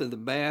hall to the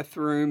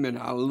bathroom, and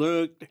I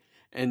looked,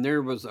 and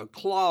there was a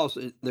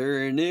closet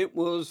there, and it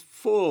was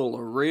full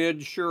of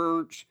red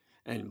shirts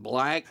and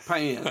black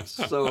pants.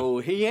 So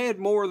he had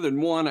more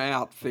than one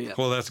outfit.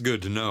 Well, that's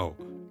good to know.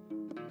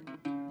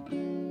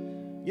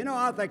 You know,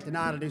 I think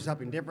tonight I'll do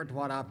something different to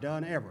what I've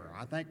done ever.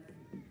 I think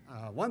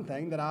one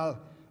thing that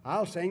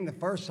I'll sing the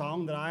first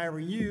song that I ever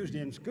used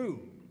in school.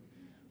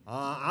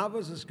 I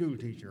was a school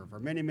teacher for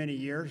many, many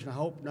years, and I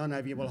hope none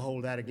of you will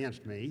hold that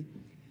against me.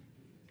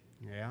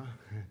 Yeah.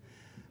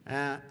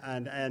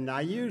 And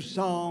I used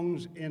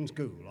songs in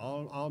school.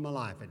 All my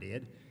life I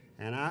did.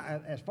 And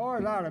as far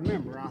as I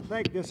remember, I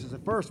think this is the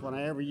first one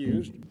I ever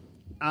used.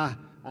 I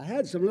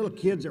had some little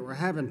kids that were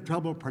having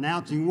trouble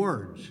pronouncing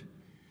words.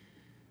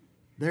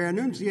 Their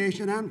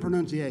enunciation and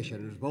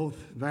pronunciation was both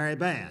very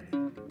bad.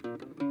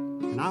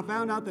 And I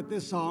found out that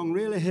this song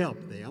really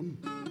helped them.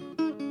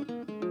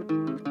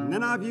 And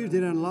then I've used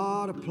it in a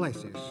lot of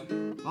places,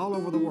 all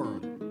over the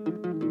world.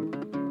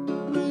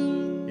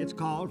 It's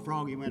called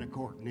Froggy Went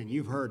A-Courtin', and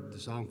you've heard the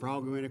song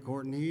Froggy Went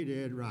A-Courtin', he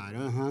did right,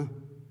 uh-huh.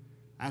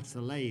 That's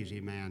the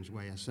lazy man's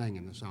way of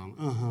singing the song,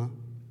 uh-huh.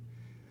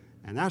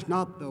 And that's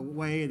not the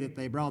way that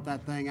they brought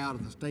that thing out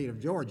of the state of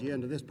Georgia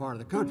into this part of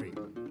the country.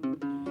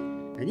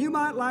 And you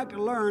might like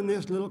to learn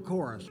this little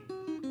chorus.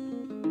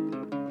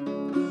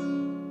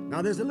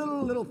 Now there's a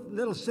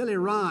little silly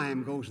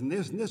rhyme goes in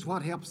this, and this is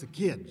what helps the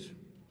kids.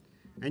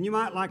 And you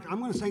might like, I'm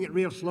going to sing it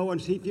real slow and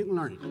see if you can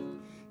learn it.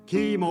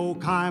 Kimo,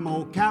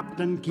 Kaimo,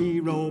 Captain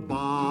Kiro,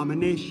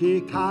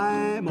 Bomanishi,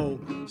 Kaimo,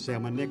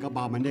 Semanika,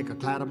 Bomanika,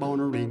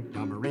 Clatterbona, Rink,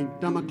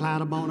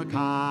 Clatterbona,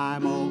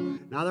 Kaimo.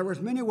 Now, there was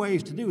many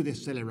ways to do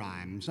this silly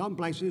rhyme. In some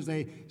places,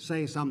 they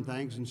say some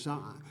things, and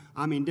some,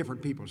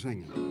 different people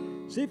sing it.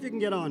 See if you can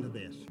get on to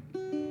this.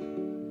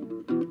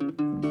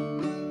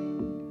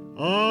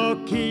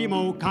 Oh,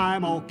 Kimo,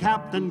 Kaimo,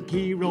 Captain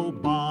Kiro,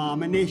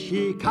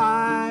 Bomanishi,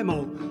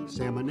 Kaimo,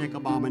 Semanika,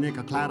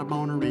 Bomanika,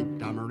 Clatterbona,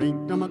 Rink,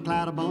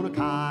 Clatterbona,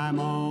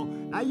 Kaimo.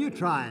 Now, you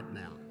try it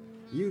now.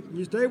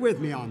 You stay with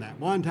me on that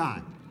one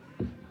time.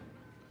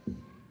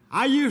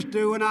 I used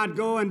to, when I'd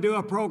go and do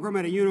a program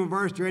at a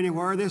university or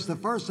anywhere, this is the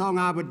first song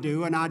I would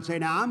do, and I'd say,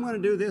 now I'm going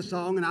to do this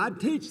song, and I'd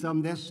teach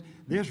them this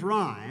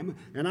rhyme,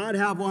 and I'd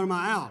have one of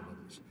my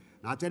albums.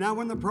 And I'd say, now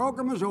when the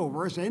program is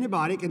over, if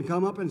anybody can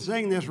come up and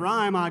sing this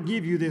rhyme, I'll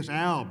give you this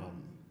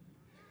album.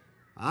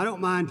 I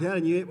don't mind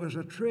telling you it was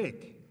a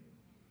trick.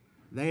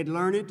 They'd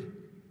learn it,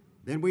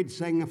 then we'd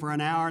sing for an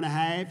hour and a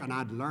half, and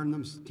I'd learn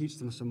them, teach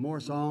them some more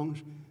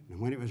songs. And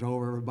when it was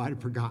over, everybody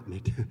had forgotten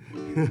it.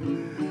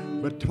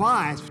 But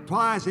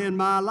twice in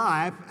my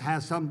life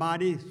has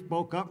somebody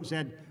spoke up and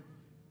said,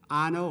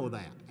 I know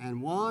that.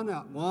 And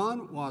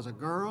one was a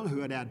girl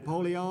who had had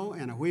polio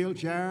in a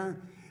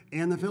wheelchair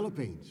in the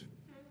Philippines.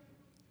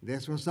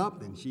 This was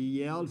something. She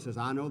yelled, says,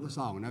 I know the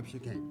song, and up she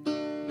came.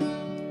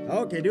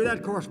 Okay, do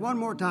that chorus one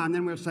more time,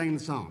 then we'll sing the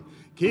song.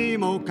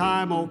 Kimo,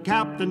 Kaimo,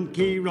 Captain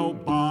Kiro,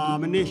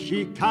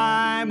 Bomanishi,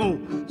 Kaimo,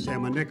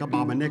 Semanika,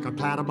 Bomanika,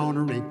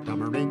 Clattabona, Rink,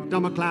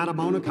 Dumma,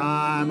 Clattabona,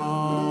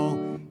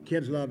 Kaimo.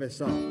 Kids love this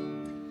song.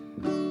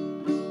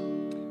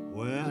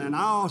 Well, and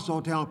I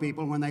also tell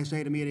people when they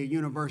say to me at a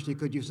university,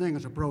 could you sing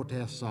us a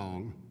protest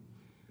song?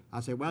 I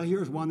say, well,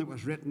 here's one that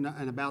was written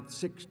in about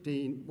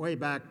way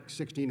back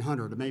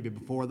 1600, or maybe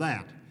before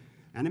that.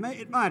 And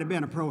it might have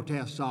been a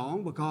protest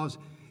song, because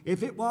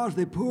if it was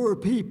the poor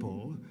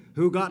people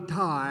who got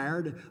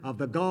tired of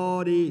the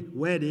gaudy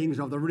weddings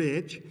of the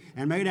rich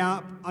and made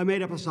up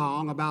a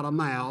song about a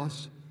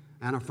mouse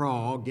and a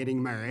frog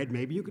getting married,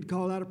 maybe you could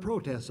call that a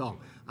protest song.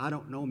 I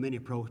don't know many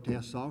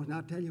protest songs, and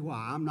I'll tell you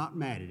why. I'm not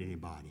mad at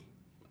anybody.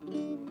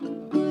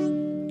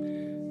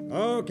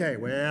 Okay,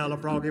 well, a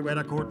froggy went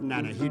a courtin'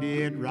 and he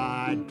did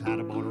ride.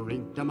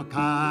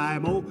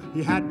 Clattabona-rink-tumma-kaimo.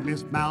 He had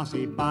Miss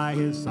Mousie by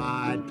his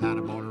side.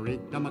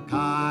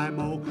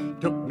 Clattabona-rink-tumma-kaimo.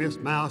 Took Miss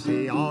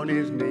Mousie on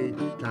his knee.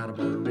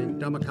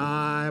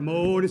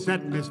 Clattabona-rink-tumma-kaimo. And he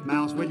said, Miss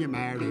Mouse, will you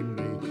marry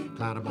me?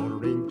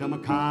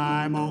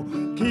 Clattabona-rink-tumma-kaimo.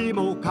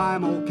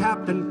 Kimo-kaimo,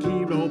 Captain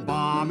Kiro,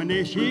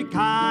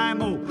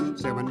 Bomanishi-kaimo.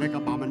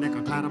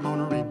 Seven-nicka-bomba-nicka,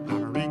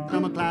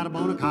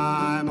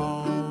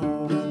 Clattabona-rink-tumma-rink-tumma-clattabona-kaimo.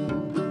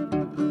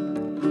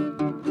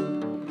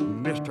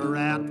 Mr.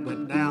 Rat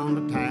went down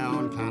to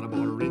town,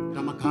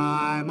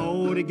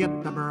 Clattabona-rink-tumma-kaimo, to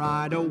get the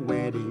bride a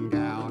wedding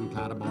gown,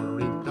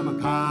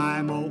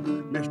 Clattabona-rink-tumma-kaimo.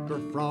 Mr.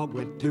 Frog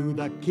went to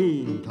the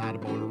king,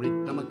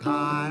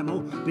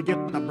 Clattabona-rink-tumma-kaimo, to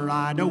get the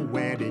bride a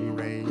wedding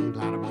ring,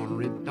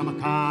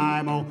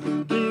 Clattabona-rink-tumma-kaimo.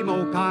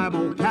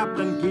 Kimo-kaimo,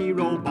 Captain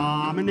Kiro,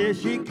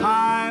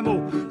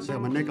 Bomanishi-kaimo,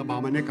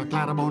 Semanika-bomba-nicka,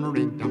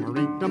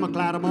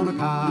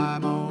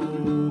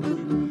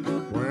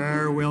 Clattabona-rink-tumma-rink-tumma-clattabona-kaimo.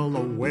 Where will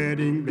the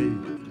wedding be?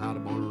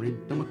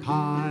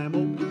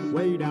 Clattabona-rink-tumma-kaimo,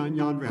 way down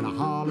yonder in a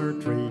holler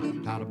tree.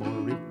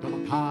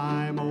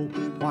 Clattabona-rink-tumma-kaimo,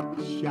 what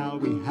shall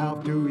we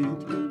have to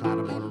eat?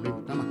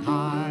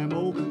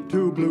 Clattabona-rink-tumma-kaimo,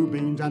 2 blue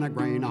beans and a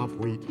grain of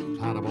wheat.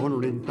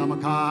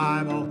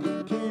 Clattabona-rink-tumma-kaimo,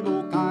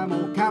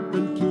 Kimo-kaimo,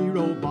 Captain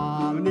Kiro,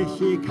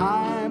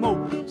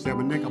 Bomanishi-kaimo,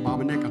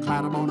 Seven-nicka-bomba-nicka,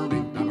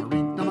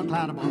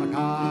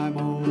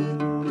 Clattabona-rink-tumma-rink-tumma-clattabona-kaimo.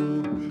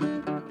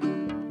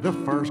 The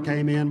first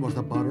came in was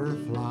the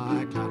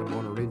butterfly,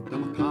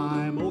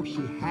 Clattabona-rink-tumma-kaimo.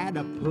 She had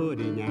a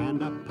pudding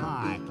and a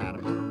pie,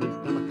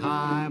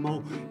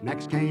 Clattabona-rink-tumma-kaimo.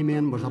 Next came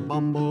in was a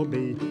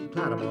bumblebee,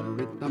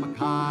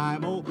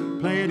 Clattabona-rink-tumma-kaimo,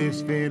 playing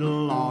his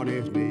fiddle on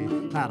his knee,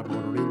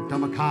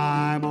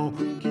 Clattabona-rink-tumma-kaimo.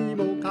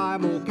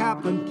 Kimo-kaimo,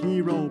 Captain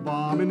Kiro,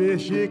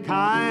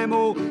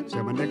 Bomanishi-kaimo,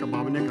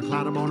 Seven-nicka-bomba-nicka,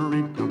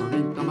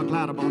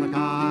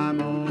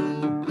 Clattabona-rink-tumma-rink-tumma-clattabona-kaimo.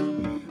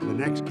 The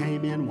next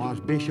came in was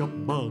Bishop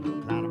Bug,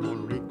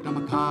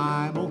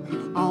 Clattabona-rink-tumma-kaimo.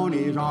 On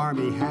his arm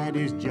he had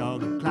his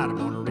jug,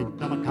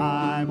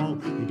 Clattabona-rink-tumma-kaimo.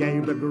 He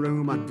gave the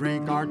groom a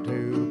drink or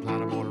two,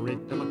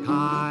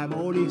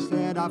 Clattabona-rink-tumma-kaimo. And he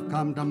said, I've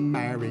come to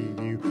marry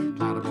you,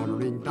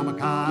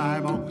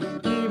 Clattabona-rink-tumma-kaimo.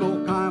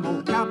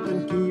 Kimo-kaimo,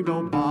 Captain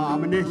Kiro,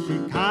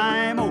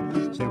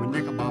 Bomanishi-kaimo,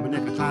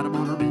 Seven-nicka-bomba-nicka,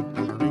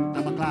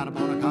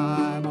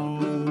 Clattabona-rink-tumma-rink-tumma-clattabona-kaimo.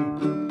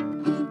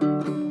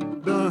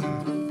 The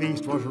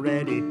feast was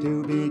ready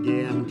to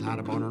begin,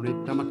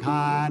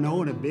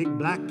 Clattabona-rink-tumma-kaimo, and a big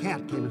black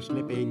cat came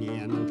slipping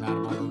in,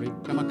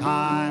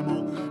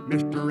 Clattabona-rink-tumma-kaimo.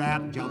 Mr.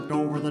 Rat jumped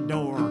over the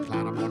door,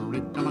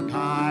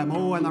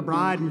 Clattabona-rink-tumma-kaimo, and the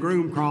bride and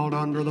groom crawled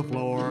under the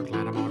floor,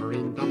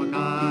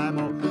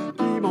 Clattabona-rink-tumma-kaimo.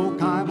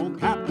 Kimo-kaimo,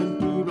 Captain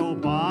Kiro,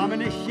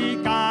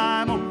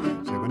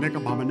 Bomanishi-kaimo,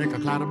 Seven-nicka-bomba-nicka,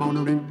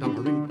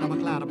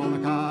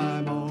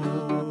 Clattabona-rink-tumma-rink-tumma-clattabona-kaimo.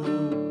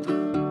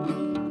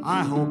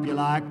 I hope you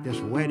like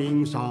this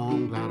wedding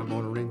song,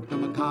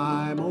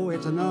 Clattabona-rink-tumma-kaimo.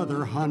 It's another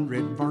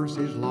 100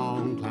 verses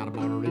long,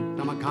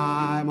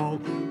 Clattabona-rink-tumma-kaimo.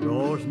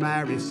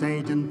 Rosemary,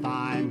 sage, and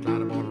thyme,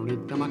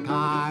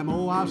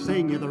 Clattabona-rink-tumma-kaimo. I'll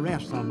sing you the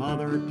rest some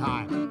other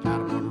time,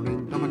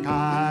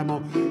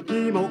 Clattabona-rink-tumma-kaimo.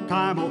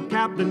 Kimo-kaimo,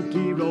 Captain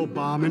Kiro,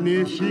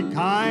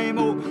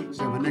 Bomanishi-kaimo,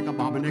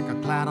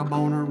 Seven-nicka-bomba-nicka,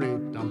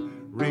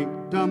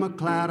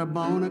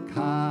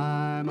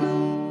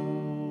 Clattabona-rink-tumma-rink-tumma-clattabona-kaimo.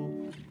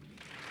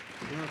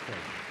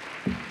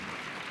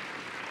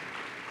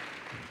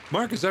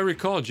 Mark, as I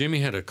recall,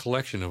 Jimmy had a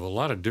collection of a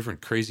lot of different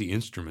crazy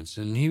instruments,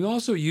 and he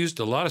also used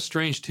a lot of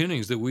strange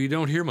tunings that we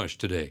don't hear much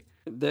today.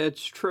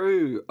 That's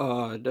true,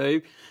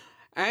 Dave.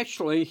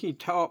 Actually, he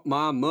taught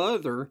my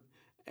mother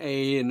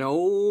an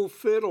old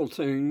fiddle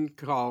tune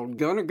called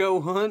Gonna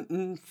Go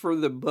Hunting for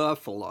the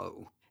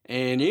Buffalo,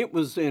 and it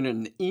was in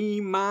an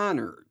E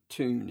minor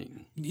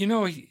tuning. You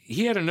know,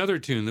 he had another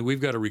tune that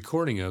we've got a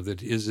recording of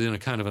that is in a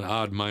kind of an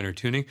odd minor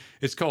tuning.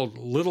 It's called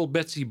Little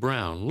Betsy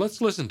Brown.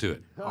 Let's listen to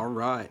it. All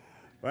right.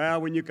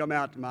 Well, when you come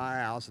out to my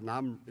house, and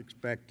I'm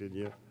expecting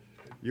you,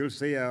 you'll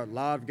see a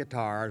lot of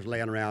guitars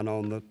laying around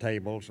on the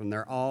tables, and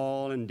they're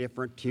all in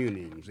different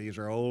tunings. These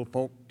are old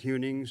folk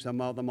tunings,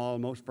 some of them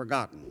almost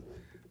forgotten.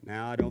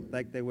 Now, I don't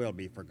think they will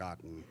be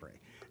forgotten.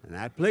 And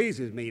that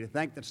pleases me to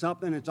think that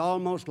something that's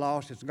almost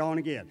lost is gone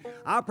again.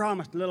 I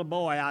promised the little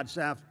boy,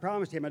 I've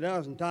promised him a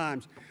dozen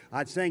times,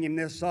 I'd sing him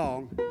this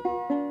song.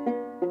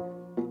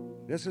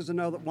 This is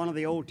another one of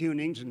the old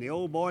tunings, and the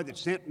old boy that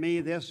sent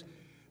me this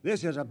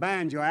is a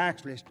banjo,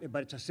 actually,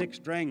 but it's a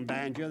six-string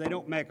banjo. They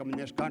don't make them in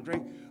this country.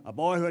 A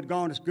boy who had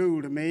gone to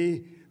school to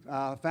me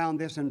found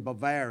this in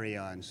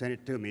Bavaria and sent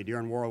it to me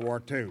during World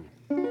War II.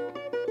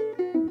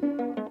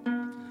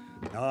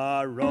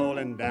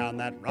 Rolling down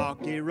that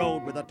rocky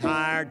road with a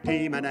tired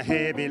team and a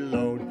heavy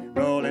load.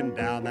 Rolling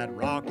down that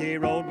rocky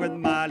road with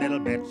my little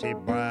Betsy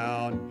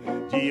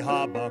Brown.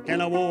 Gee-haw, buck,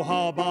 and a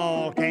woo-haw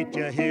ball, can't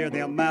you hear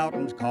the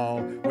mountains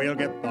call? We'll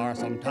get there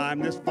sometime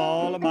this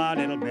fall, my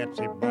little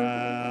Betsy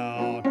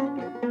Brown.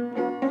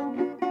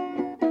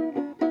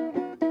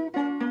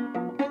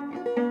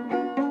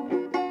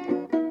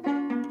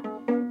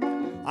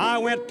 I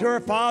went to her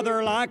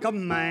father like a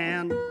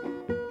man.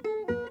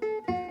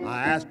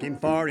 I asked him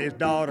for his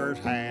daughter's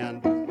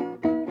hand.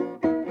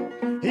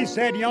 He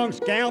said, young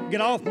scamp,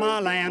 get off my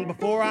land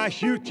before I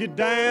shoot you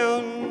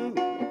down.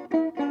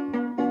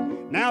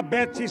 Now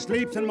Betsy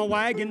sleeps in my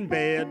wagon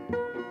bed.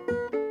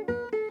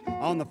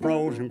 On the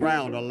frozen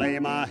ground I'll lay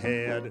my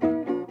head.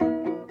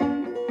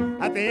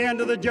 At the end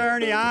of the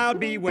journey I'll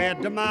be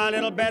wed to my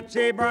little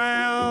Betsy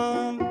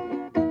Brown.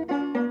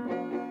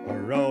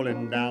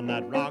 Rolling down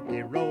that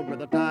rocky road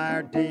with a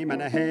tired team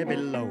and a heavy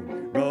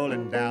load.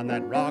 Rolling down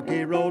that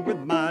rocky road with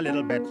my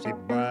little Betsy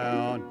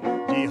Brown.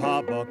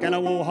 Gee-haw, buck, and a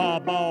woo-haw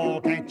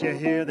ball, can't you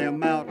hear them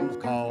mountains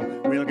call?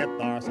 We'll get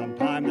there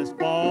sometime this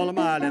fall,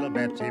 my little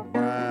Betsy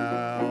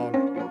Brown.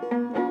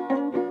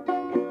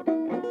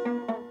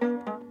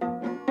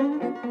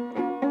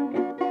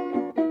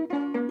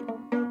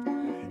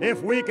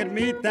 If we could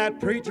meet that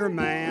preacher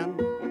man,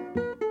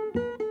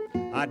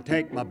 I'd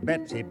take my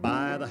Betsy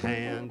by the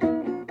hand.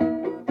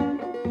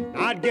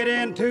 I'd get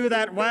into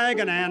that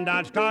wagon and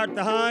I'd start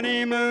the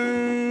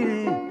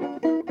honeymoon.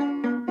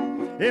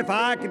 If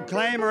I could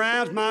claim her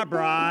as my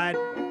bride,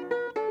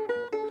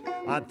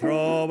 I'd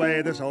throw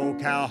away this old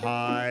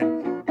cowhide.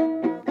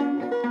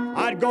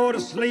 I'd go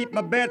to sleep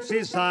by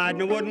Betsy's side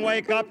and I wouldn't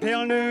wake up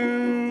till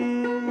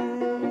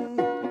noon.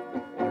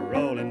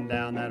 Rolling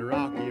down that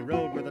rocky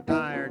road with a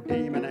tired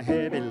team and a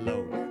heavy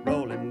load.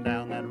 Rolling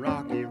down that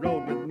rocky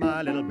road with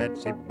my little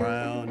Betsy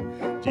Brown.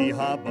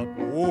 Gee-haw, buck,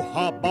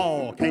 woo-haw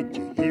ball, can't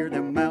you hear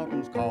them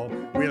mountains call?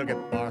 We'll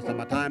get there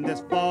sometime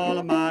this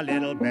fall, my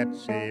little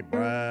Betsy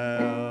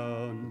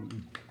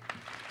Brown.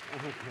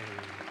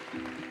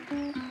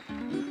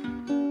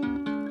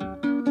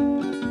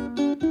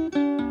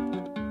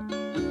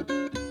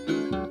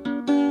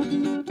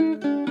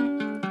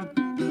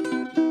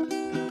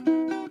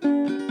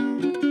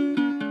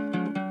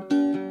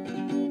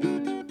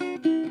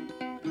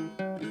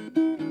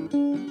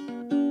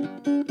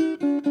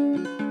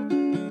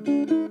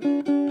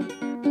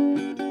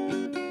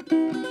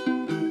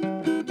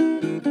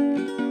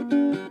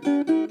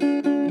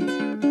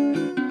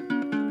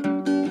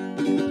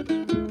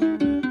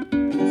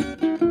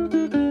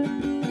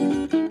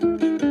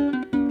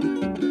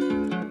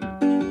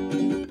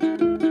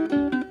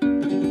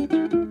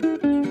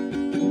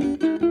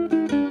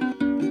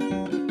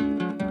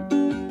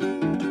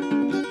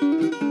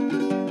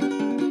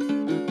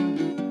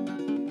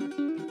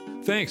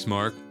 Thanks,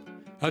 Mark.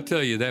 I'll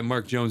tell you, that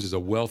Mark Jones is a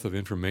wealth of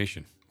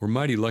information. We're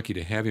mighty lucky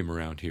to have him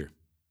around here.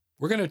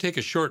 We're going to take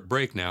a short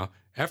break now,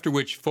 after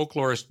which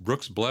folklorist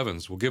Brooks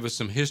Blevins will give us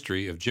some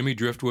history of Jimmy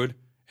Driftwood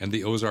and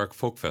the Ozark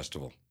Folk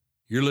Festival.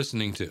 You're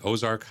listening to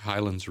Ozark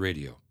Highlands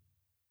Radio.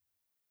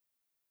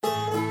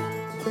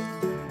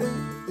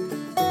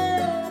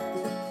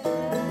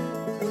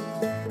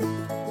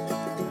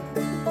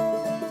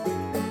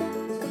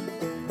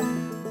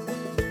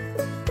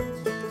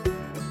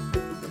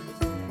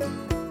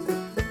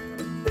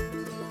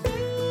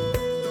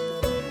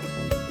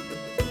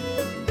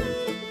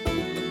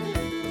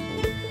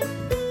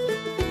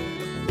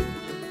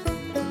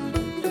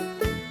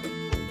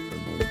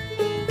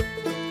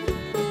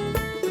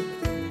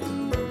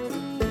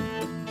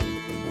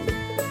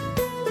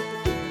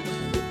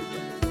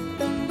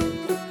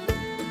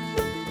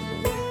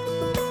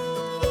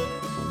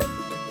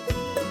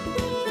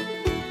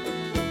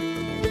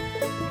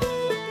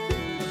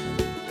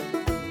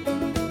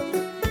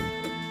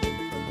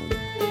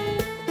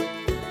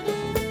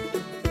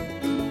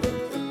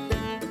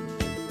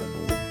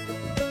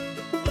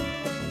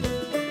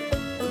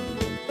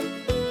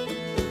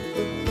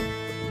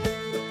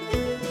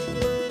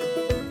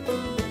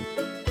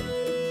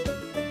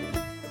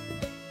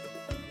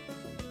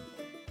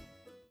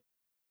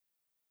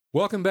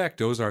 Welcome back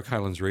to Ozark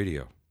Highlands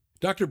Radio.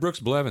 Dr. Brooks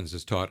Blevins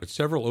has taught at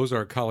several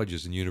Ozark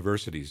colleges and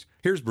universities.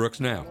 Here's Brooks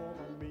now.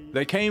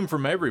 They came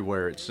from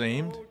everywhere, it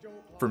seemed.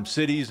 From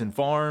cities and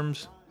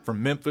farms,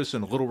 from Memphis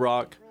and Little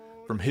Rock,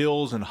 from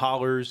hills and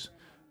hollers,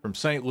 from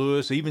St.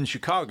 Louis, even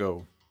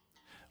Chicago.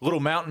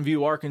 Little Mountain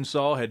View,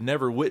 Arkansas had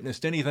never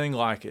witnessed anything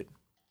like it.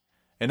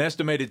 An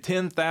estimated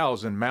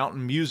 10,000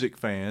 mountain music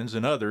fans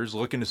and others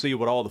looking to see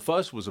what all the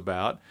fuss was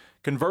about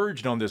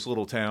converged on this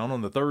little town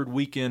on the third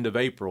weekend of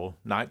April,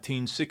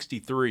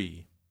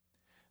 1963.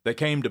 They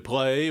came to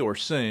play or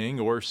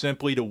sing or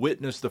simply to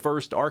witness the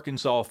first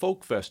Arkansas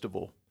Folk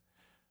Festival.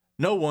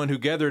 No one who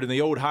gathered in the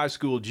old high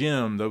school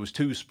gym those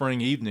 2 spring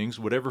evenings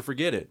would ever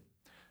forget it.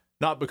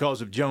 Not because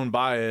of Joan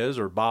Baez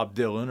or Bob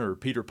Dylan or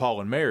Peter,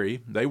 Paul, and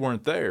Mary. They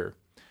weren't there.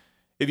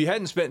 If you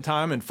hadn't spent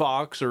time in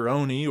Fox or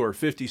Oni or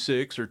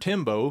 56 or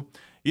Timbo,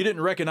 you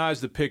didn't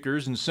recognize the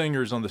pickers and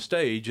singers on the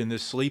stage in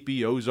this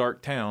sleepy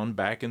Ozark town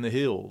back in the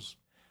hills.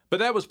 But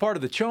that was part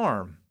of the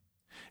charm.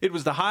 It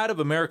was the height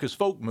of America's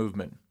folk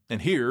movement,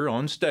 and here,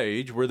 on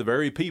stage, were the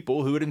very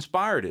people who had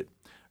inspired it.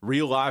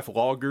 Real-life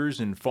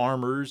loggers and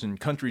farmers and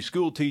country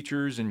school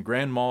teachers and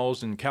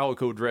grandmas in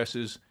calico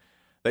dresses.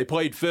 They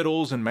played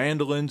fiddles and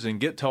mandolins and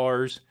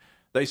guitars.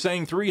 They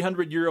sang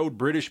 300-year-old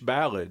British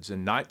ballads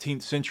and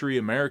 19th century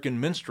American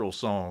minstrel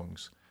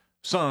songs.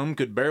 Some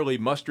could barely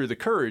muster the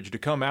courage to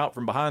come out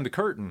from behind the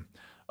curtain.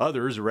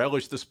 Others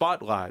relished the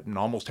spotlight and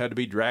almost had to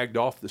be dragged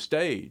off the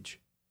stage.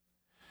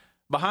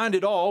 Behind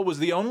it all was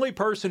the only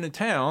person in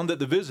town that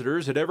the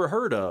visitors had ever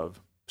heard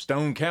of,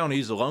 Stone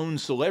County's lone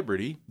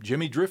celebrity,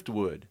 Jimmy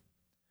Driftwood.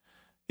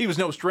 He was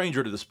no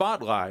stranger to the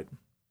spotlight.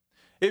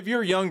 If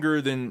you're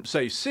younger than,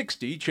 say,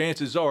 60,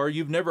 chances are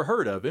you've never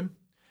heard of him.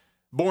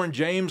 Born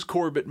James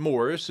Corbett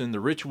Morris in the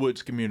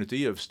Richwoods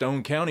community of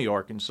Stone County,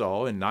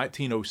 Arkansas in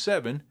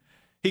 1907,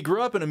 he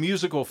grew up in a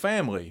musical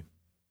family.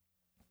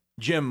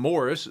 Jim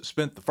Morris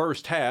spent the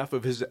first half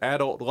of his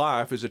adult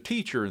life as a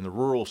teacher in the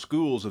rural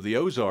schools of the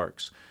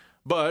Ozarks,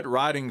 but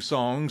writing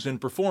songs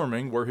and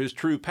performing were his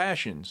true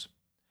passions.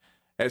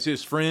 As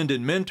his friend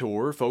and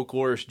mentor,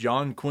 folklorist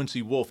John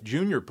Quincy Wolfe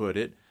Jr. put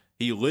it,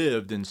 he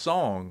lived in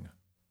song.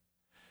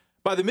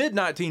 By the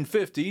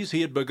mid-1950s,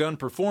 he had begun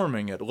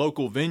performing at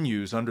local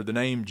venues under the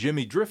name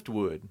Jimmy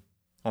Driftwood.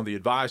 On the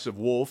advice of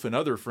Wolfe and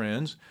other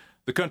friends,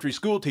 the country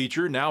school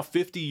teacher, now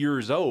 50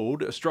 years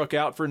old, struck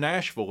out for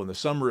Nashville in the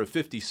summer of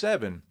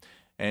 '57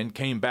 and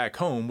came back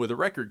home with a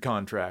record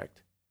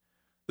contract.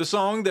 The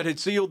song that had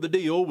sealed the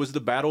deal was the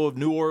Battle of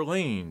New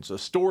Orleans, a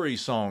story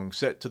song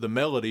set to the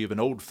melody of an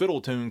old fiddle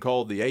tune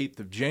called The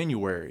 8th of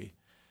January.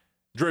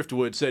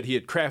 Driftwood said he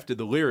had crafted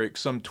the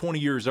lyrics some 20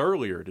 years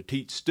earlier to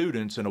teach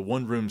students in a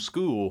one-room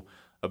school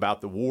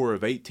about the War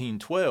of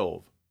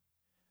 1812.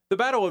 The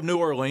Battle of New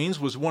Orleans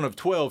was one of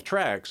 12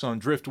 tracks on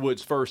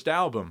Driftwood's first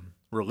album,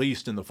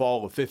 released in the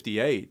fall of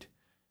 '58.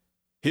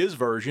 His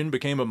version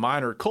became a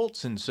minor cult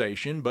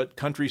sensation, but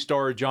country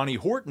star Johnny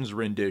Horton's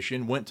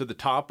rendition went to the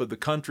top of the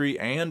country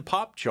and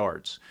pop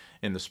charts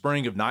in the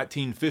spring of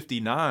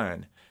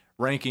 1959,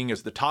 ranking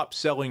as the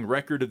top-selling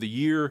record of the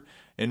year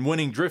and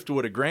winning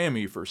Driftwood a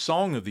Grammy for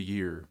Song of the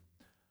Year.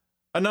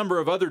 A number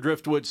of other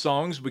Driftwood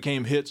songs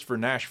became hits for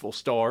Nashville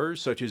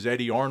stars, such as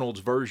Eddie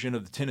Arnold's version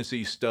of the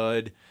Tennessee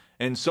Stud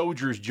and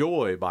Soldier's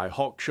Joy by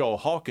Hawkshaw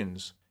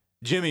Hawkins.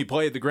 Jimmy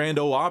played the Grand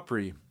Ole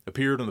Opry,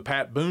 appeared on the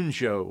Pat Boone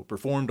Show,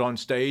 performed on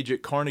stage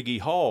at Carnegie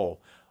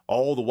Hall,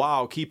 all the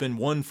while keeping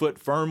one foot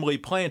firmly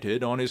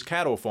planted on his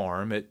cattle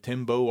farm at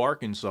Timbo,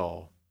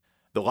 Arkansas.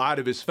 The light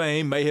of his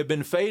fame may have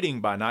been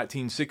fading by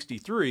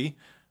 1963,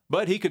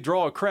 but he could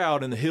draw a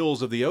crowd in the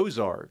hills of the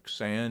Ozarks,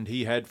 and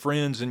he had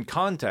friends and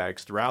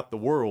contacts throughout the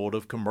world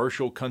of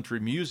commercial country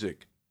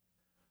music.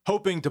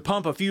 Hoping to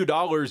pump a few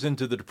dollars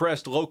into the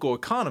depressed local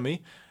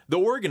economy, the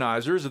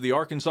organizers of the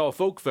Arkansas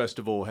Folk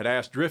Festival had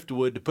asked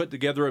Driftwood to put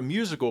together a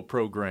musical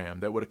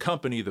program that would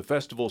accompany the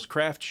festival's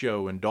craft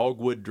show in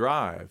Dogwood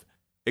Drive.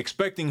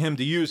 Expecting him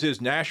to use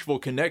his Nashville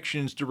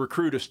connections to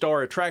recruit a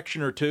star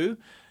attraction or two,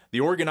 the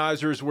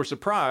organizers were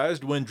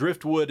surprised when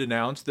Driftwood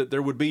announced that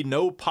there would be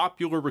no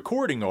popular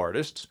recording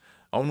artists,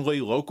 only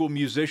local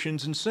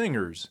musicians and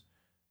singers.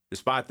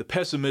 Despite the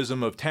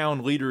pessimism of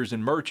town leaders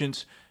and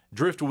merchants,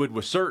 Driftwood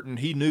was certain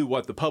he knew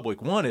what the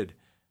public wanted,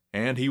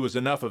 and he was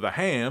enough of a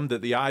ham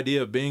that the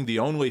idea of being the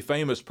only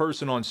famous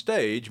person on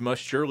stage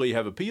must surely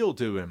have appealed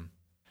to him.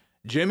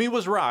 Jimmy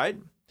was right.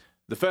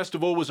 The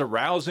festival was a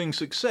rousing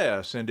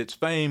success, and its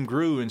fame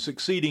grew in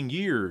succeeding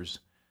years.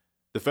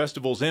 The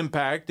festival's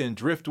impact and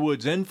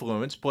Driftwood's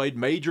influence played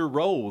major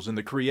roles in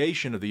the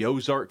creation of the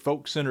Ozark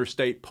Folk Center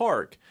State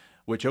Park,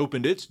 which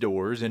opened its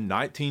doors in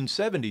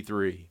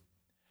 1973.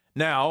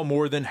 Now,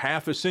 more than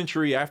half a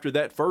century after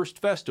that first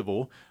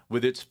festival,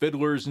 with its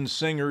fiddlers and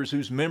singers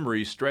whose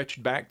memories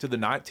stretched back to the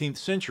 19th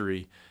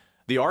century,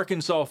 the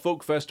Arkansas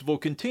Folk Festival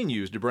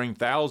continues to bring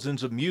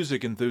thousands of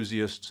music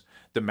enthusiasts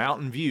to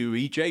Mountain View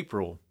each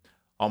April.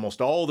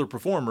 Almost all the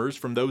performers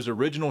from those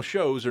original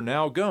shows are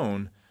now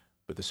gone,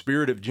 but the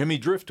spirit of Jimmy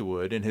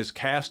Driftwood and his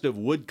cast of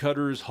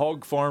woodcutters,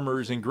 hog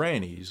farmers, and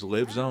grannies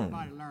lives on.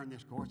 Everybody learn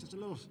this course. It's a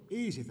little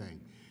easy thing.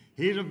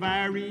 He's a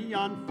very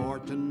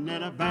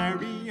unfortunate, a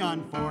very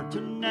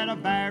unfortunate, a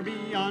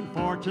very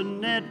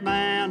unfortunate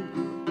man.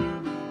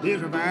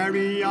 He's a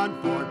very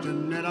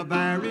unfortunate, a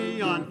very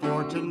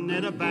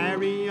unfortunate, a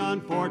very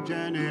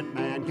unfortunate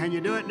man. Can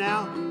you do it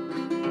now?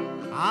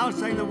 I'll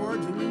say the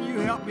words and then you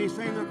help me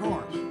sing the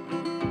chorus.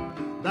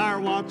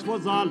 There once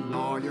was a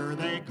lawyer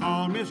they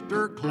called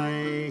Mr.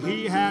 Clay.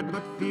 He had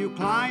but few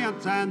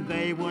clients and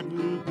they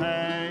wouldn't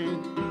pay.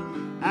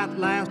 At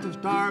last of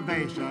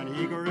starvation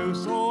he grew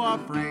so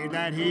afraid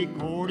that he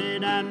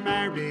courted and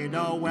married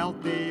a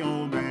wealthy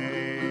old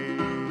maid.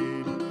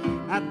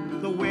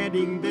 At the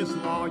wedding this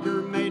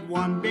lawyer made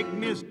one big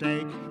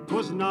mistake.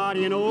 'Twas not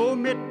in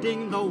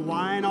omitting the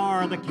wine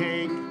or the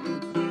cake.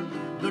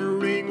 The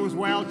ring was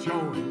well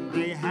chosen,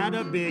 they had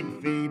a big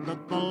feed,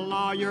 but the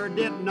lawyer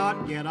did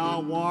not get a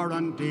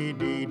warranty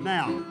deed.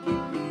 Now,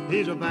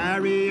 he's a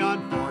very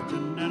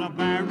unfortunate, a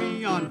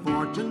very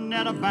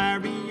unfortunate, a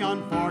very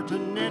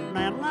unfortunate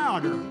man.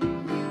 Louder.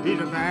 He's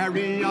a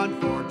very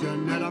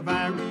unfortunate, a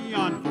very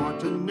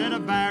unfortunate, a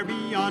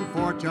very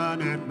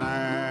unfortunate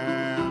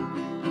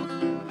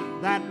man.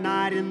 That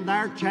night in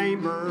their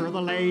chamber,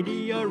 the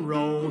lady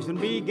arose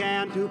and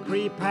began to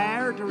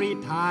prepare to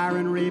retire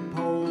and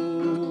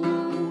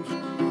repose,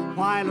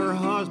 while her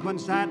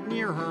husband sat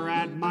near her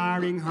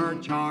admiring her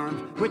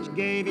charms, which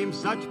gave him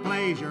such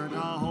pleasure to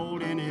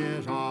hold in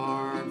his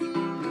arms.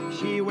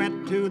 She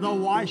went to the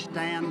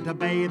washstand to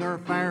bathe her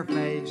fair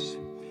face,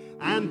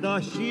 and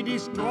thus she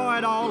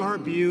destroyed all her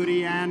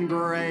beauty and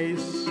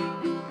grace.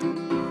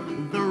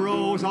 The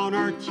rose on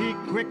her cheek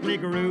quickly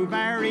grew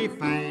very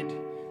faint,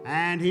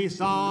 and he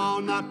saw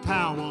on the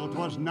towel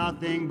 'twas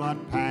nothing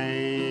but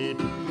paint.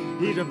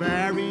 He's a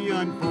very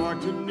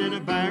unfortunate,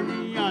 a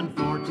very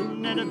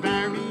unfortunate, a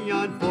very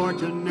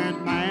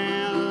unfortunate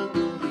man.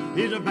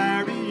 He's a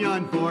very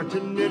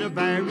unfortunate, a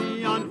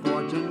very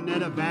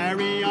unfortunate, a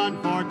very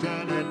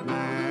unfortunate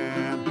man.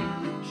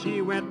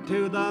 She went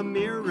to the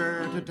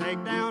mirror to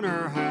take down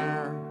her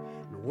hair.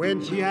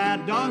 When she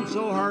had done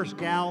so, her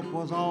scalp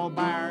was all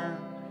bare.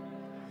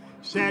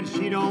 Said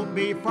she, don't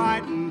be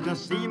frightened to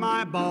see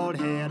my bald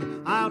head.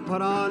 I'll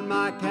put on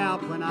my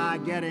cap when I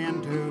get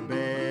into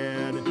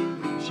bed.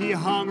 She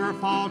hung her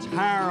false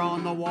hair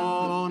on the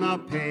wall on a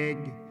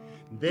peg.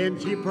 Then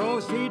she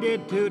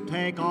proceeded to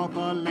take off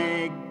a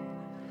leg.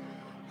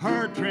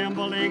 Her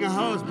trembling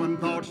husband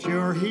thought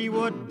sure he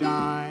would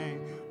die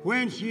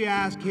when she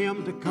asked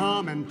him to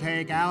come and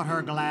take out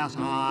her glass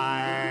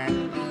eye.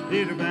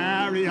 He's a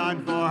very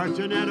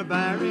unfortunate, a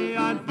very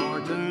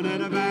unfortunate,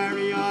 a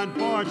very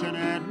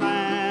unfortunate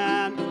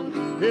man.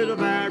 He's a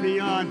very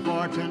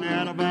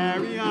unfortunate, a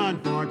very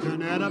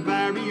unfortunate, a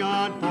very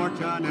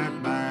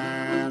unfortunate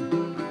man.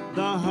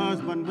 The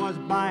husband was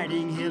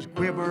biting his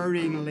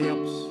quivering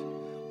lips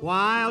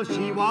while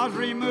she was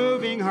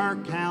removing her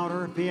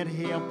counterfeit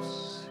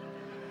hips.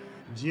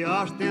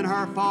 Just then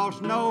her false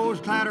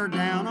nose clattered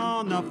down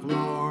on the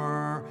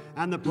floor,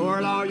 and the poor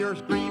lawyer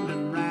screamed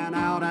and ran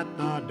out at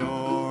the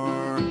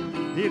door.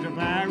 He's a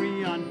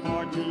very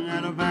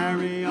unfortunate, a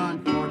very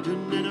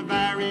unfortunate, a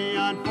very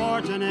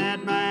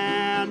unfortunate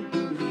man.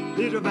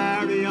 He's a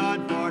very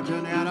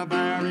unfortunate, a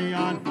very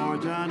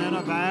unfortunate,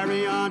 a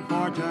very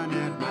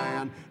unfortunate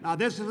man. Now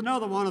this is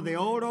another one of the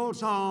old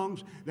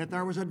songs that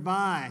there was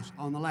advice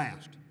on the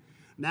last.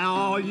 Now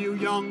all you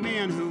young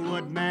men who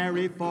would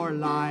marry for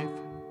life,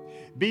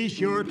 be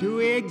sure to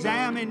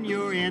examine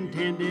your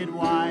intended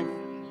wife.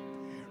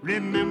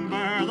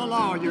 Remember the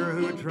lawyer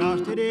who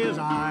trusted his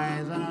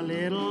eyes and a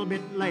little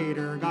bit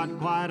later got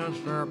quite a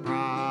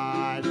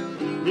surprise.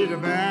 He's a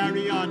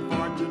very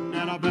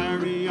unfortunate, a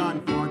very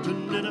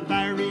unfortunate, a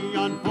very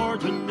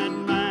unfortunate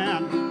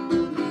man.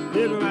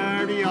 He's a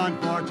very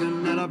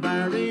unfortunate, a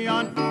very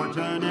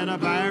unfortunate, a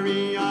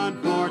very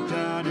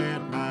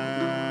unfortunate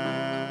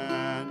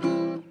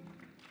man.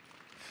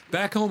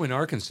 Back home in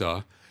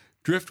Arkansas,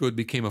 Driftwood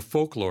became a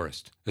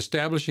folklorist,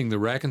 establishing the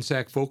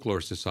Rackensack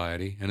Folklore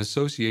Society, an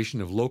association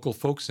of local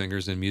folk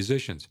singers and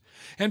musicians,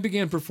 and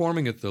began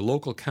performing at the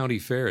local county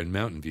fair in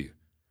Mountain View.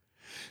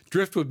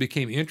 Driftwood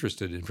became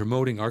interested in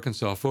promoting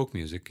Arkansas folk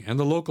music and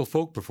the local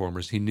folk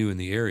performers he knew in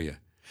the area.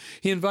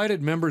 He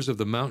invited members of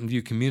the Mountain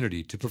View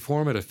community to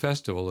perform at a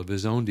festival of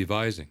his own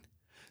devising.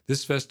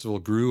 This festival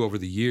grew over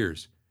the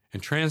years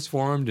and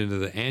transformed into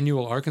the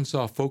annual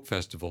Arkansas Folk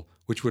Festival,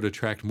 which would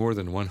attract more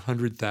than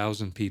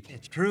 100,000 people.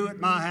 It's true at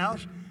my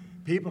house.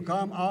 People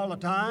come all the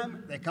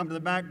time. They come to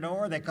the back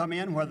door. They come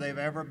in, whether they've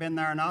ever been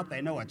there or not.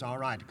 They know it's all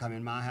right to come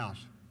in my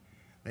house.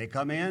 They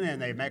come in and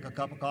they make a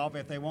cup of coffee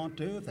if they want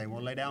to. If they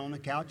want to lay down on the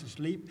couch and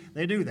sleep,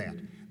 they do that.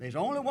 There's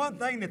only one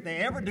thing that they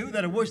ever do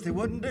that I wish they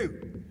wouldn't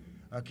do.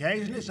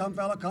 Occasionally, some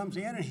fella comes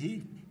in and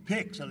he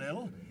picks a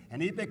little,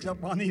 and he picks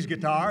up on these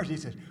guitars. He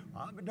says,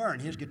 "I'll be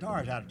darned, his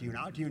guitar's out of tune.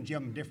 I'll tune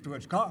Jim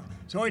Driftwood's car."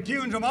 So he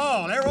tunes them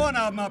all, every one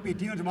of them up. He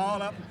tunes them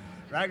all up,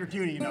 regular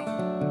tuning, you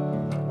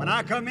know. When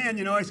I come in,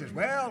 you know, he says,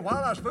 "Well,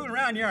 while I was fooling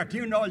around here, I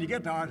tuned all your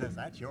guitars." I says,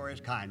 "That sure is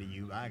kind of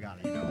you. I got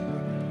it, you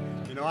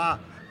know." You know,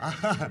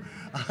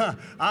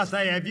 I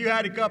say, "Have you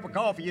had a cup of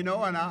coffee?" You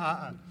know, and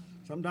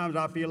sometimes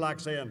I feel like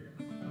saying,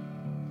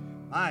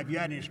 Have you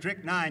had any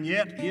strychnine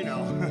yet? You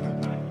know.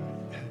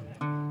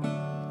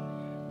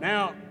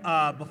 Now,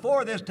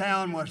 before this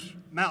town was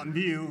Mountain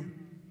View,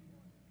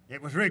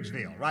 it was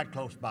Riggsville, right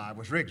close by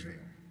was Riggsville.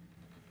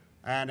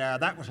 And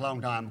that was a long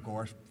time, of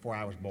course, before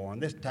I was born.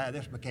 This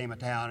became a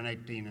town in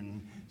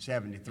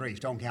 1873.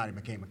 Stone County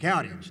became a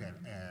county in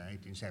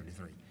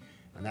 1873.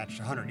 And that's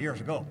 100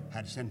 years ago.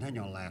 Had a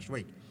centennial last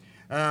week.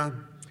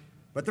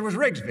 But there was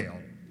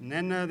Riggsville.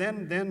 And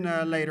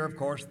then later, of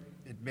course,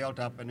 it built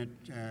up and it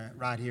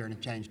right here, and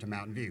it changed to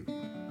Mountain View.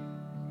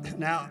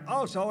 Now,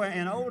 also,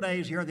 in old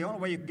days here, the only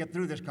way you could get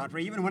through this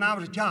country, even when I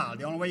was a child,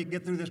 the only way you could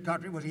get through this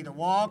country was either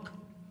walk,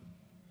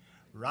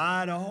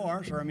 ride a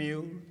horse or a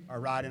mule, or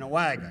ride in a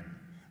wagon.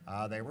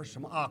 There were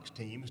some ox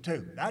teams,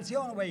 too. That's the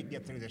only way you could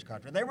get through this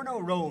country. There were no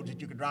roads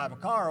that you could drive a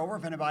car over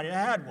if anybody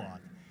had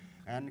one.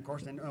 And, of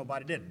course, then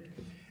nobody didn't.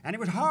 And it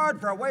was hard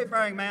for a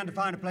wayfaring man to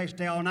find a place to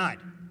stay all night.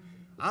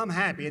 I'm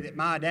happy that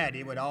my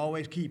daddy would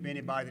always keep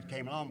anybody that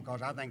came along,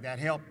 because I think that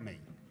helped me.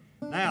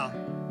 Now,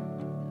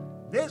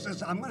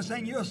 I'm going to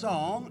sing you a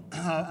song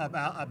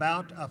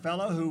about a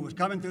fellow who was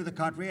coming through the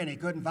country and he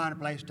couldn't find a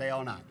place to stay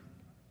all night.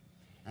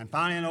 And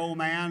finally an old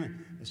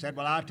man said,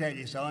 well, I'll tell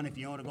you, son, if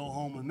you want to go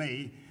home with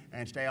me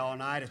and stay all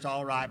night, it's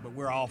all right, but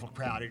we're awful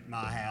crowded at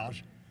my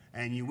house,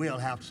 and you will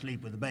have to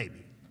sleep with the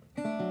baby.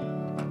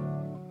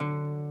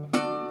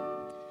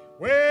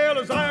 Well,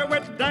 as I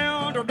went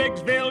down to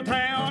Riggsville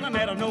town, I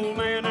met an old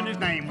man and his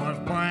name was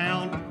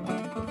Brown.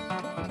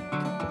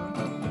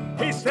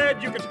 He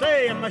said, you can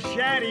stay in my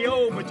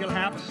shanty-o, but you'll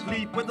have to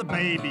sleep with the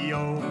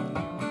baby-o.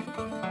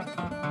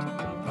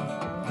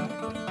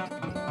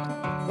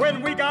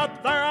 When we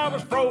got there, I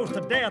was froze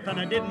to death, and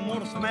I didn't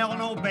want to smell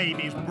no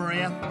baby's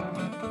breath.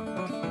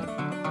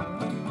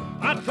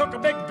 I took a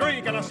big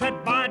drink, and I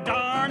said, by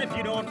darn, if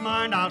you don't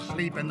mind, I'll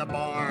sleep in the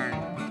barn.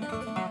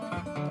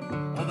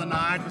 Well, the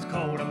night was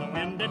cold, and the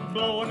wind did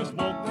blow, and the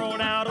smoke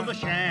rolled out of the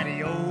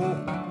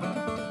shanty-o.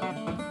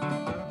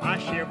 I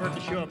shivered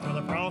and shook with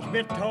a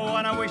frostbit toe,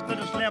 and I wished that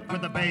I slept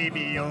with the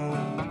baby-o.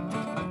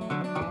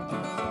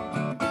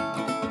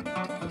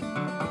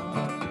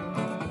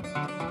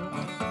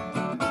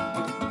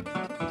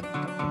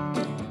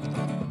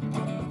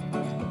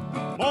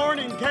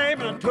 Morning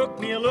came and it took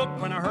me a look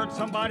when I heard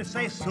somebody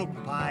say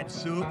soup-pied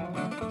soup.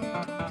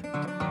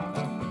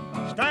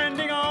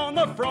 Standing on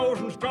the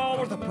frozen straw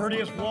was the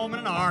prettiest woman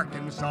in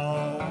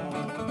Arkansas.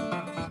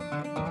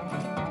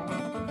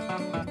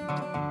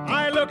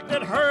 I looked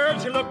at her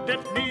and she looked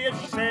at me and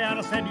she said,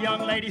 I said,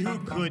 young lady, who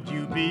could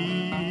you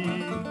be?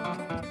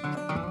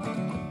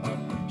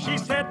 She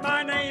said,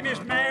 my name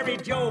is Mary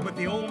Jo, but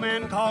the old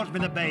man calls me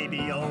the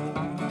baby-o.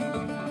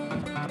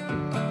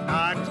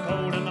 Night was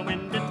cold and the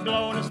wind did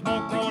blow and the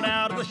smoke rolled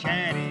out of the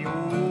shanty-o.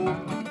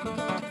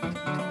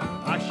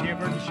 I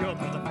shivered and shook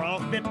with a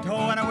frostbit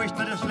toe, and I wished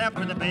that I slept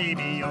with the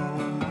baby-o.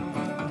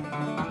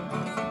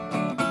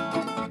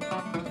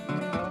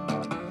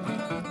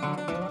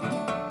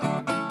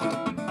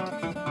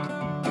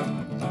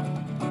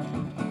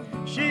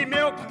 She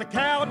milked the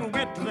cow and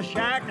went to the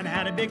shack and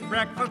had a big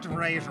breakfast of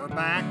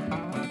razorback.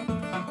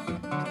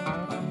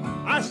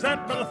 I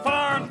sat by the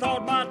fire and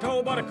thought my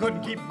toe, but I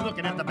couldn't keep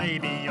looking at the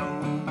baby-o.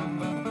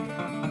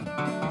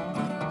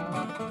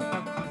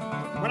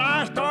 When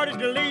I started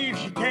to leave,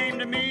 she came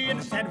to me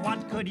and said,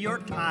 what could your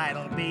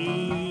title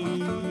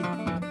be?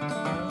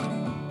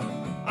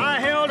 I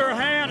held her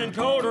hand and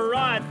told her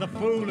right, the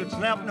fool had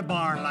slept in the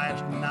barn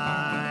last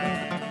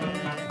night.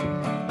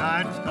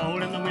 Night was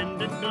cold and the wind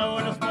did blow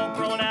and the smoke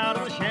rolled out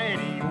of the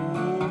shanty-o.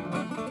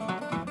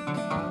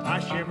 I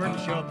shivered and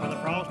shook with a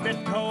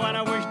frostbit toe, and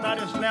I wished I'd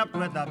have slept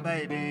with the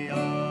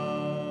baby-o.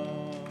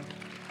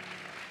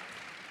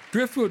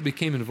 Driftwood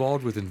became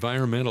involved with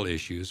environmental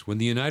issues when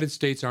the United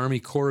States Army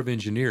Corps of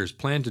Engineers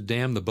planned to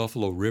dam the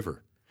Buffalo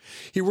River.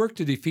 He worked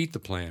to defeat the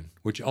plan,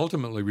 which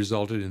ultimately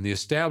resulted in the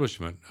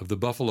establishment of the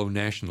Buffalo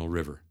National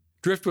River.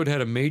 Driftwood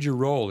had a major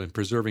role in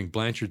preserving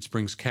Blanchard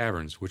Springs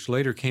Caverns, which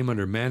later came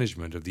under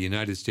management of the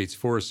United States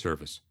Forest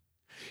Service.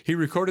 He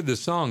recorded the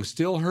song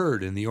still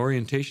heard in the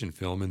orientation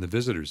film in the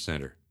Visitors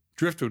Center.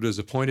 Driftwood was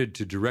appointed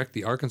to direct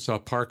the Arkansas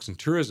Parks and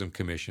Tourism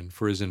Commission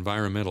for his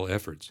environmental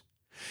efforts.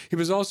 He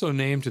was also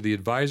named to the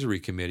advisory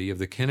committee of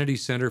the Kennedy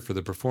Center for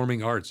the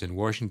Performing Arts in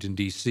Washington,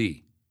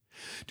 D.C.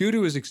 Due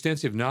to his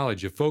extensive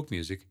knowledge of folk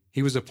music,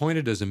 he was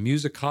appointed as a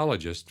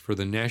musicologist for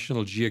the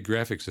National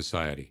Geographic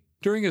Society.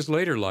 During his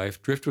later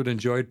life, Driftwood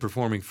enjoyed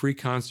performing free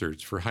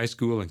concerts for high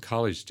school and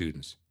college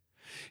students.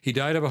 He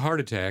died of a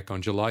heart attack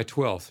on July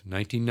 12,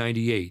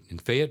 1998, in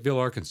Fayetteville,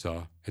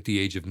 Arkansas, at the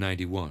age of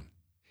 91.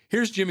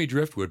 Here's Jimmy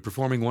Driftwood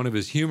performing one of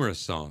his humorous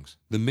songs,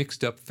 The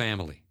Mixed Up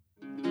Family.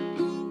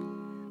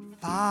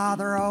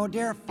 Father, oh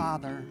dear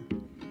father,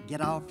 get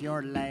off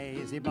your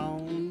lazy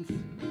bones.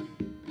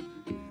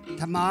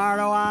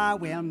 Tomorrow I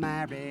will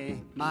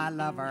marry my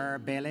lover,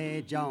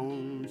 Billy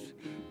Jones.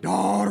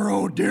 Daughter,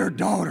 oh dear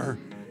daughter,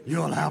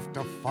 you'll have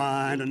to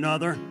find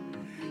another.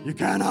 You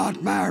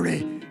cannot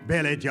marry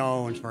Billy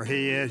Jones, for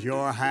he is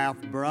your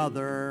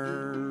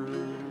half-brother.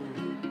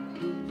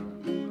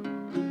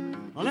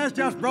 Well, this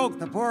just broke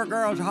the poor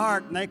girl's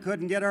heart, and they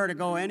couldn't get her to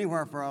go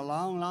anywhere for a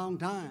long, long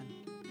time.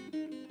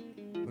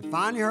 But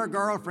finally, her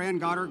girlfriend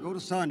got her to go to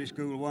Sunday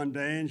school one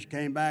day, and she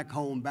came back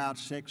home about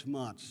 6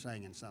 months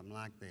singing something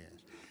like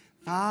this.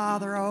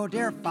 Father, oh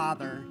dear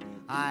Father,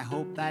 I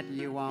hope that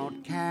you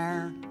won't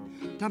care.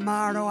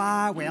 Tomorrow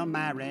I will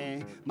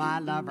marry my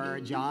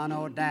lover, John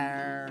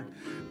O'Dare.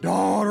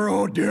 Daughter,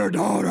 oh dear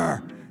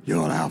daughter,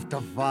 you'll have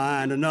to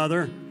find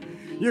another.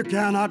 You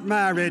cannot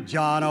marry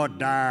John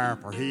O'Dare,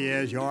 for he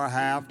is your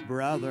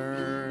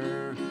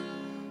half-brother.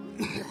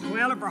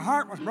 Well, if her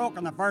heart was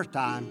broken the first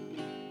time,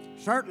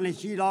 certainly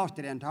she lost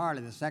it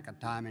entirely the second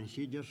time, and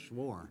she just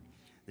swore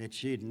that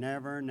she'd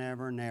never,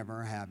 never,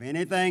 never have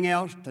anything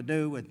else to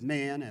do with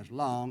men as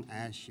long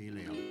as she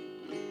lived.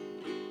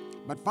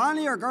 But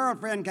finally, her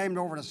girlfriend came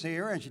over to see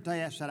her, and she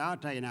said, I'll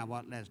tell you now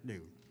what let's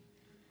do.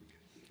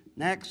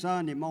 Next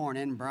Sunday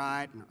morning,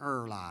 bright and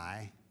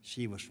early,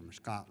 she was from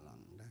Scotland.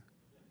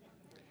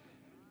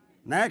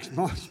 Next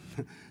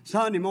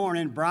Sunday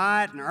morning,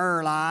 bright and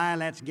early,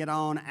 let's get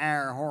on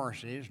our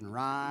horses and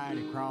ride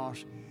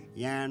across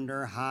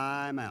yonder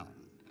high mountain.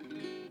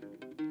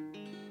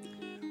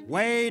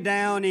 Way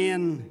down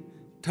in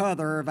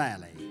T'other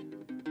Valley,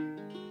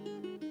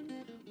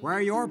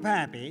 where your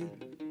pappy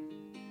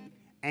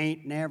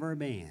ain't never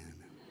been.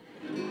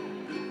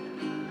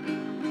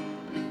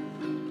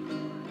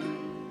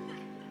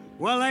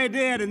 Well, they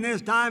did, and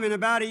this time in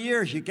about a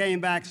year she came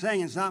back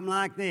singing something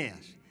like this.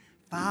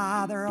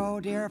 Father, oh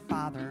dear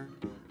Father,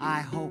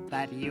 I hope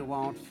that you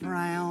won't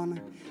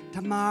frown.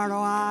 Tomorrow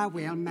I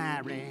will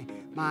marry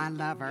my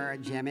lover,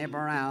 Jimmy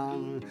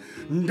Brown.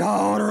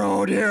 Daughter,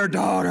 oh dear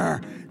daughter,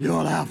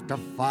 you'll have to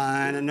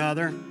find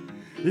another.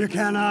 You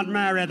cannot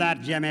marry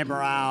that Jimmy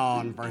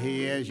Brown, for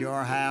he is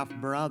your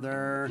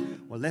half-brother.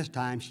 Well, this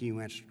time she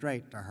went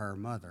straight to her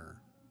mother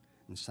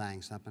and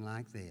sang something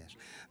like this.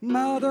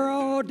 Mother,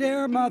 oh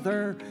dear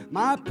mother,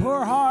 my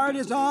poor heart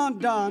is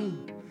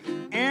undone.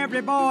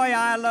 Every boy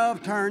I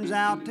love turns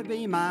out to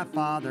be my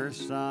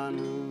father's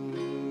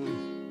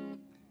son.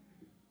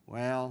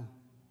 Well,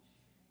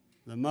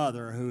 the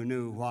mother who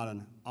knew what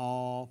an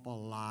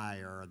awful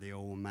liar the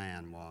old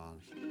man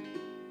was,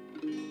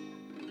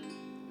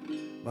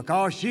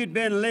 because she'd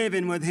been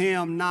living with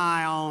him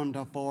nigh on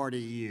to 40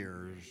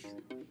 years.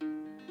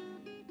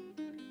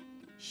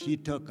 She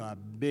took a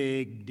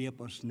big dip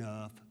of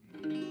snuff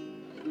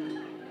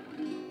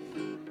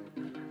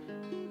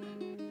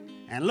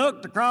and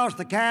looked across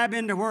the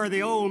cabin to where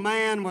the old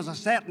man was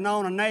a-setting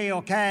on a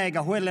nail keg,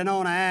 a-whittling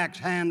on an axe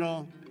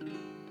handle.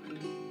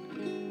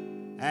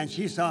 And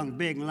she sung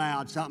big and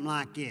loud something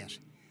like this.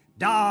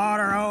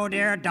 Daughter, oh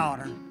dear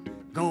daughter,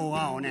 go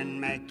on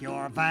and make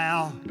your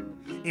vow.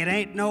 It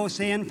ain't no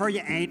sin, for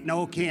you ain't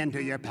no kin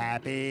to your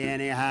pappy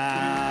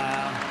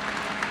anyhow.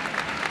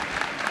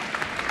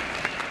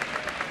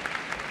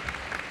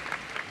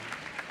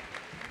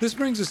 This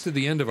brings us to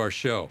the end of our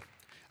show.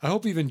 I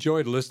hope you've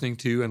enjoyed listening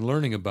to and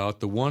learning about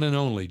the one and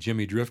only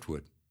Jimmy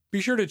Driftwood.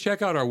 Be sure to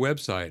check out our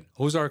website,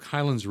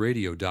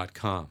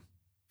 ozarkhighlandsradio.com.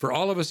 For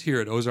all of us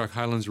here at Ozark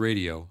Highlands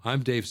Radio,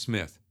 I'm Dave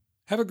Smith.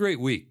 Have a great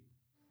week.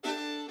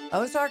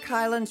 Ozark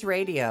Highlands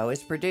Radio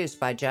is produced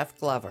by Jeff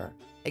Glover.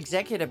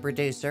 Executive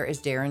producer is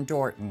Darren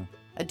Dorton.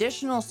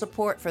 Additional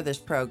support for this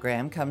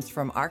program comes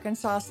from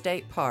Arkansas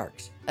State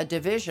Parks, a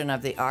division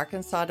of the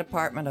Arkansas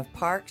Department of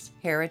Parks,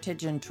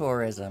 Heritage, and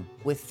Tourism,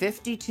 with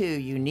 52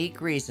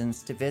 unique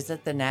reasons to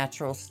visit the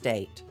natural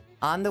state.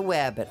 On the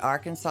web at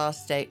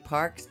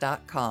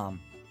arkansasstateparks.com.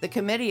 The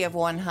Committee of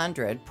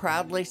 100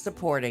 proudly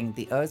supporting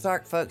the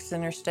Ozark Folk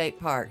Center State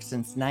Park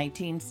since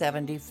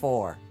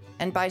 1974.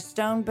 And by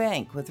Stone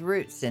Bank with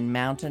roots in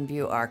Mountain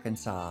View,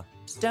 Arkansas.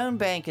 Stone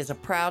Bank is a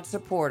proud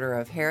supporter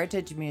of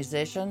heritage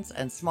musicians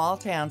and small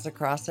towns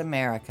across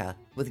America,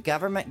 with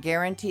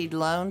government-guaranteed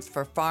loans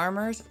for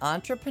farmers,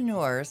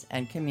 entrepreneurs,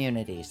 and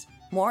communities.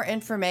 More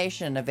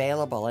information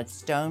available at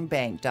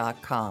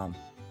stonebank.com.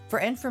 For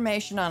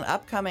information on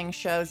upcoming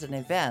shows and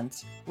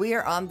events, we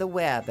are on the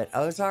web at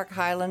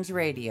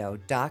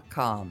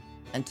ozarkhighlandsradio.com.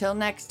 Until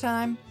next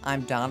time,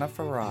 I'm Donna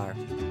Farrar.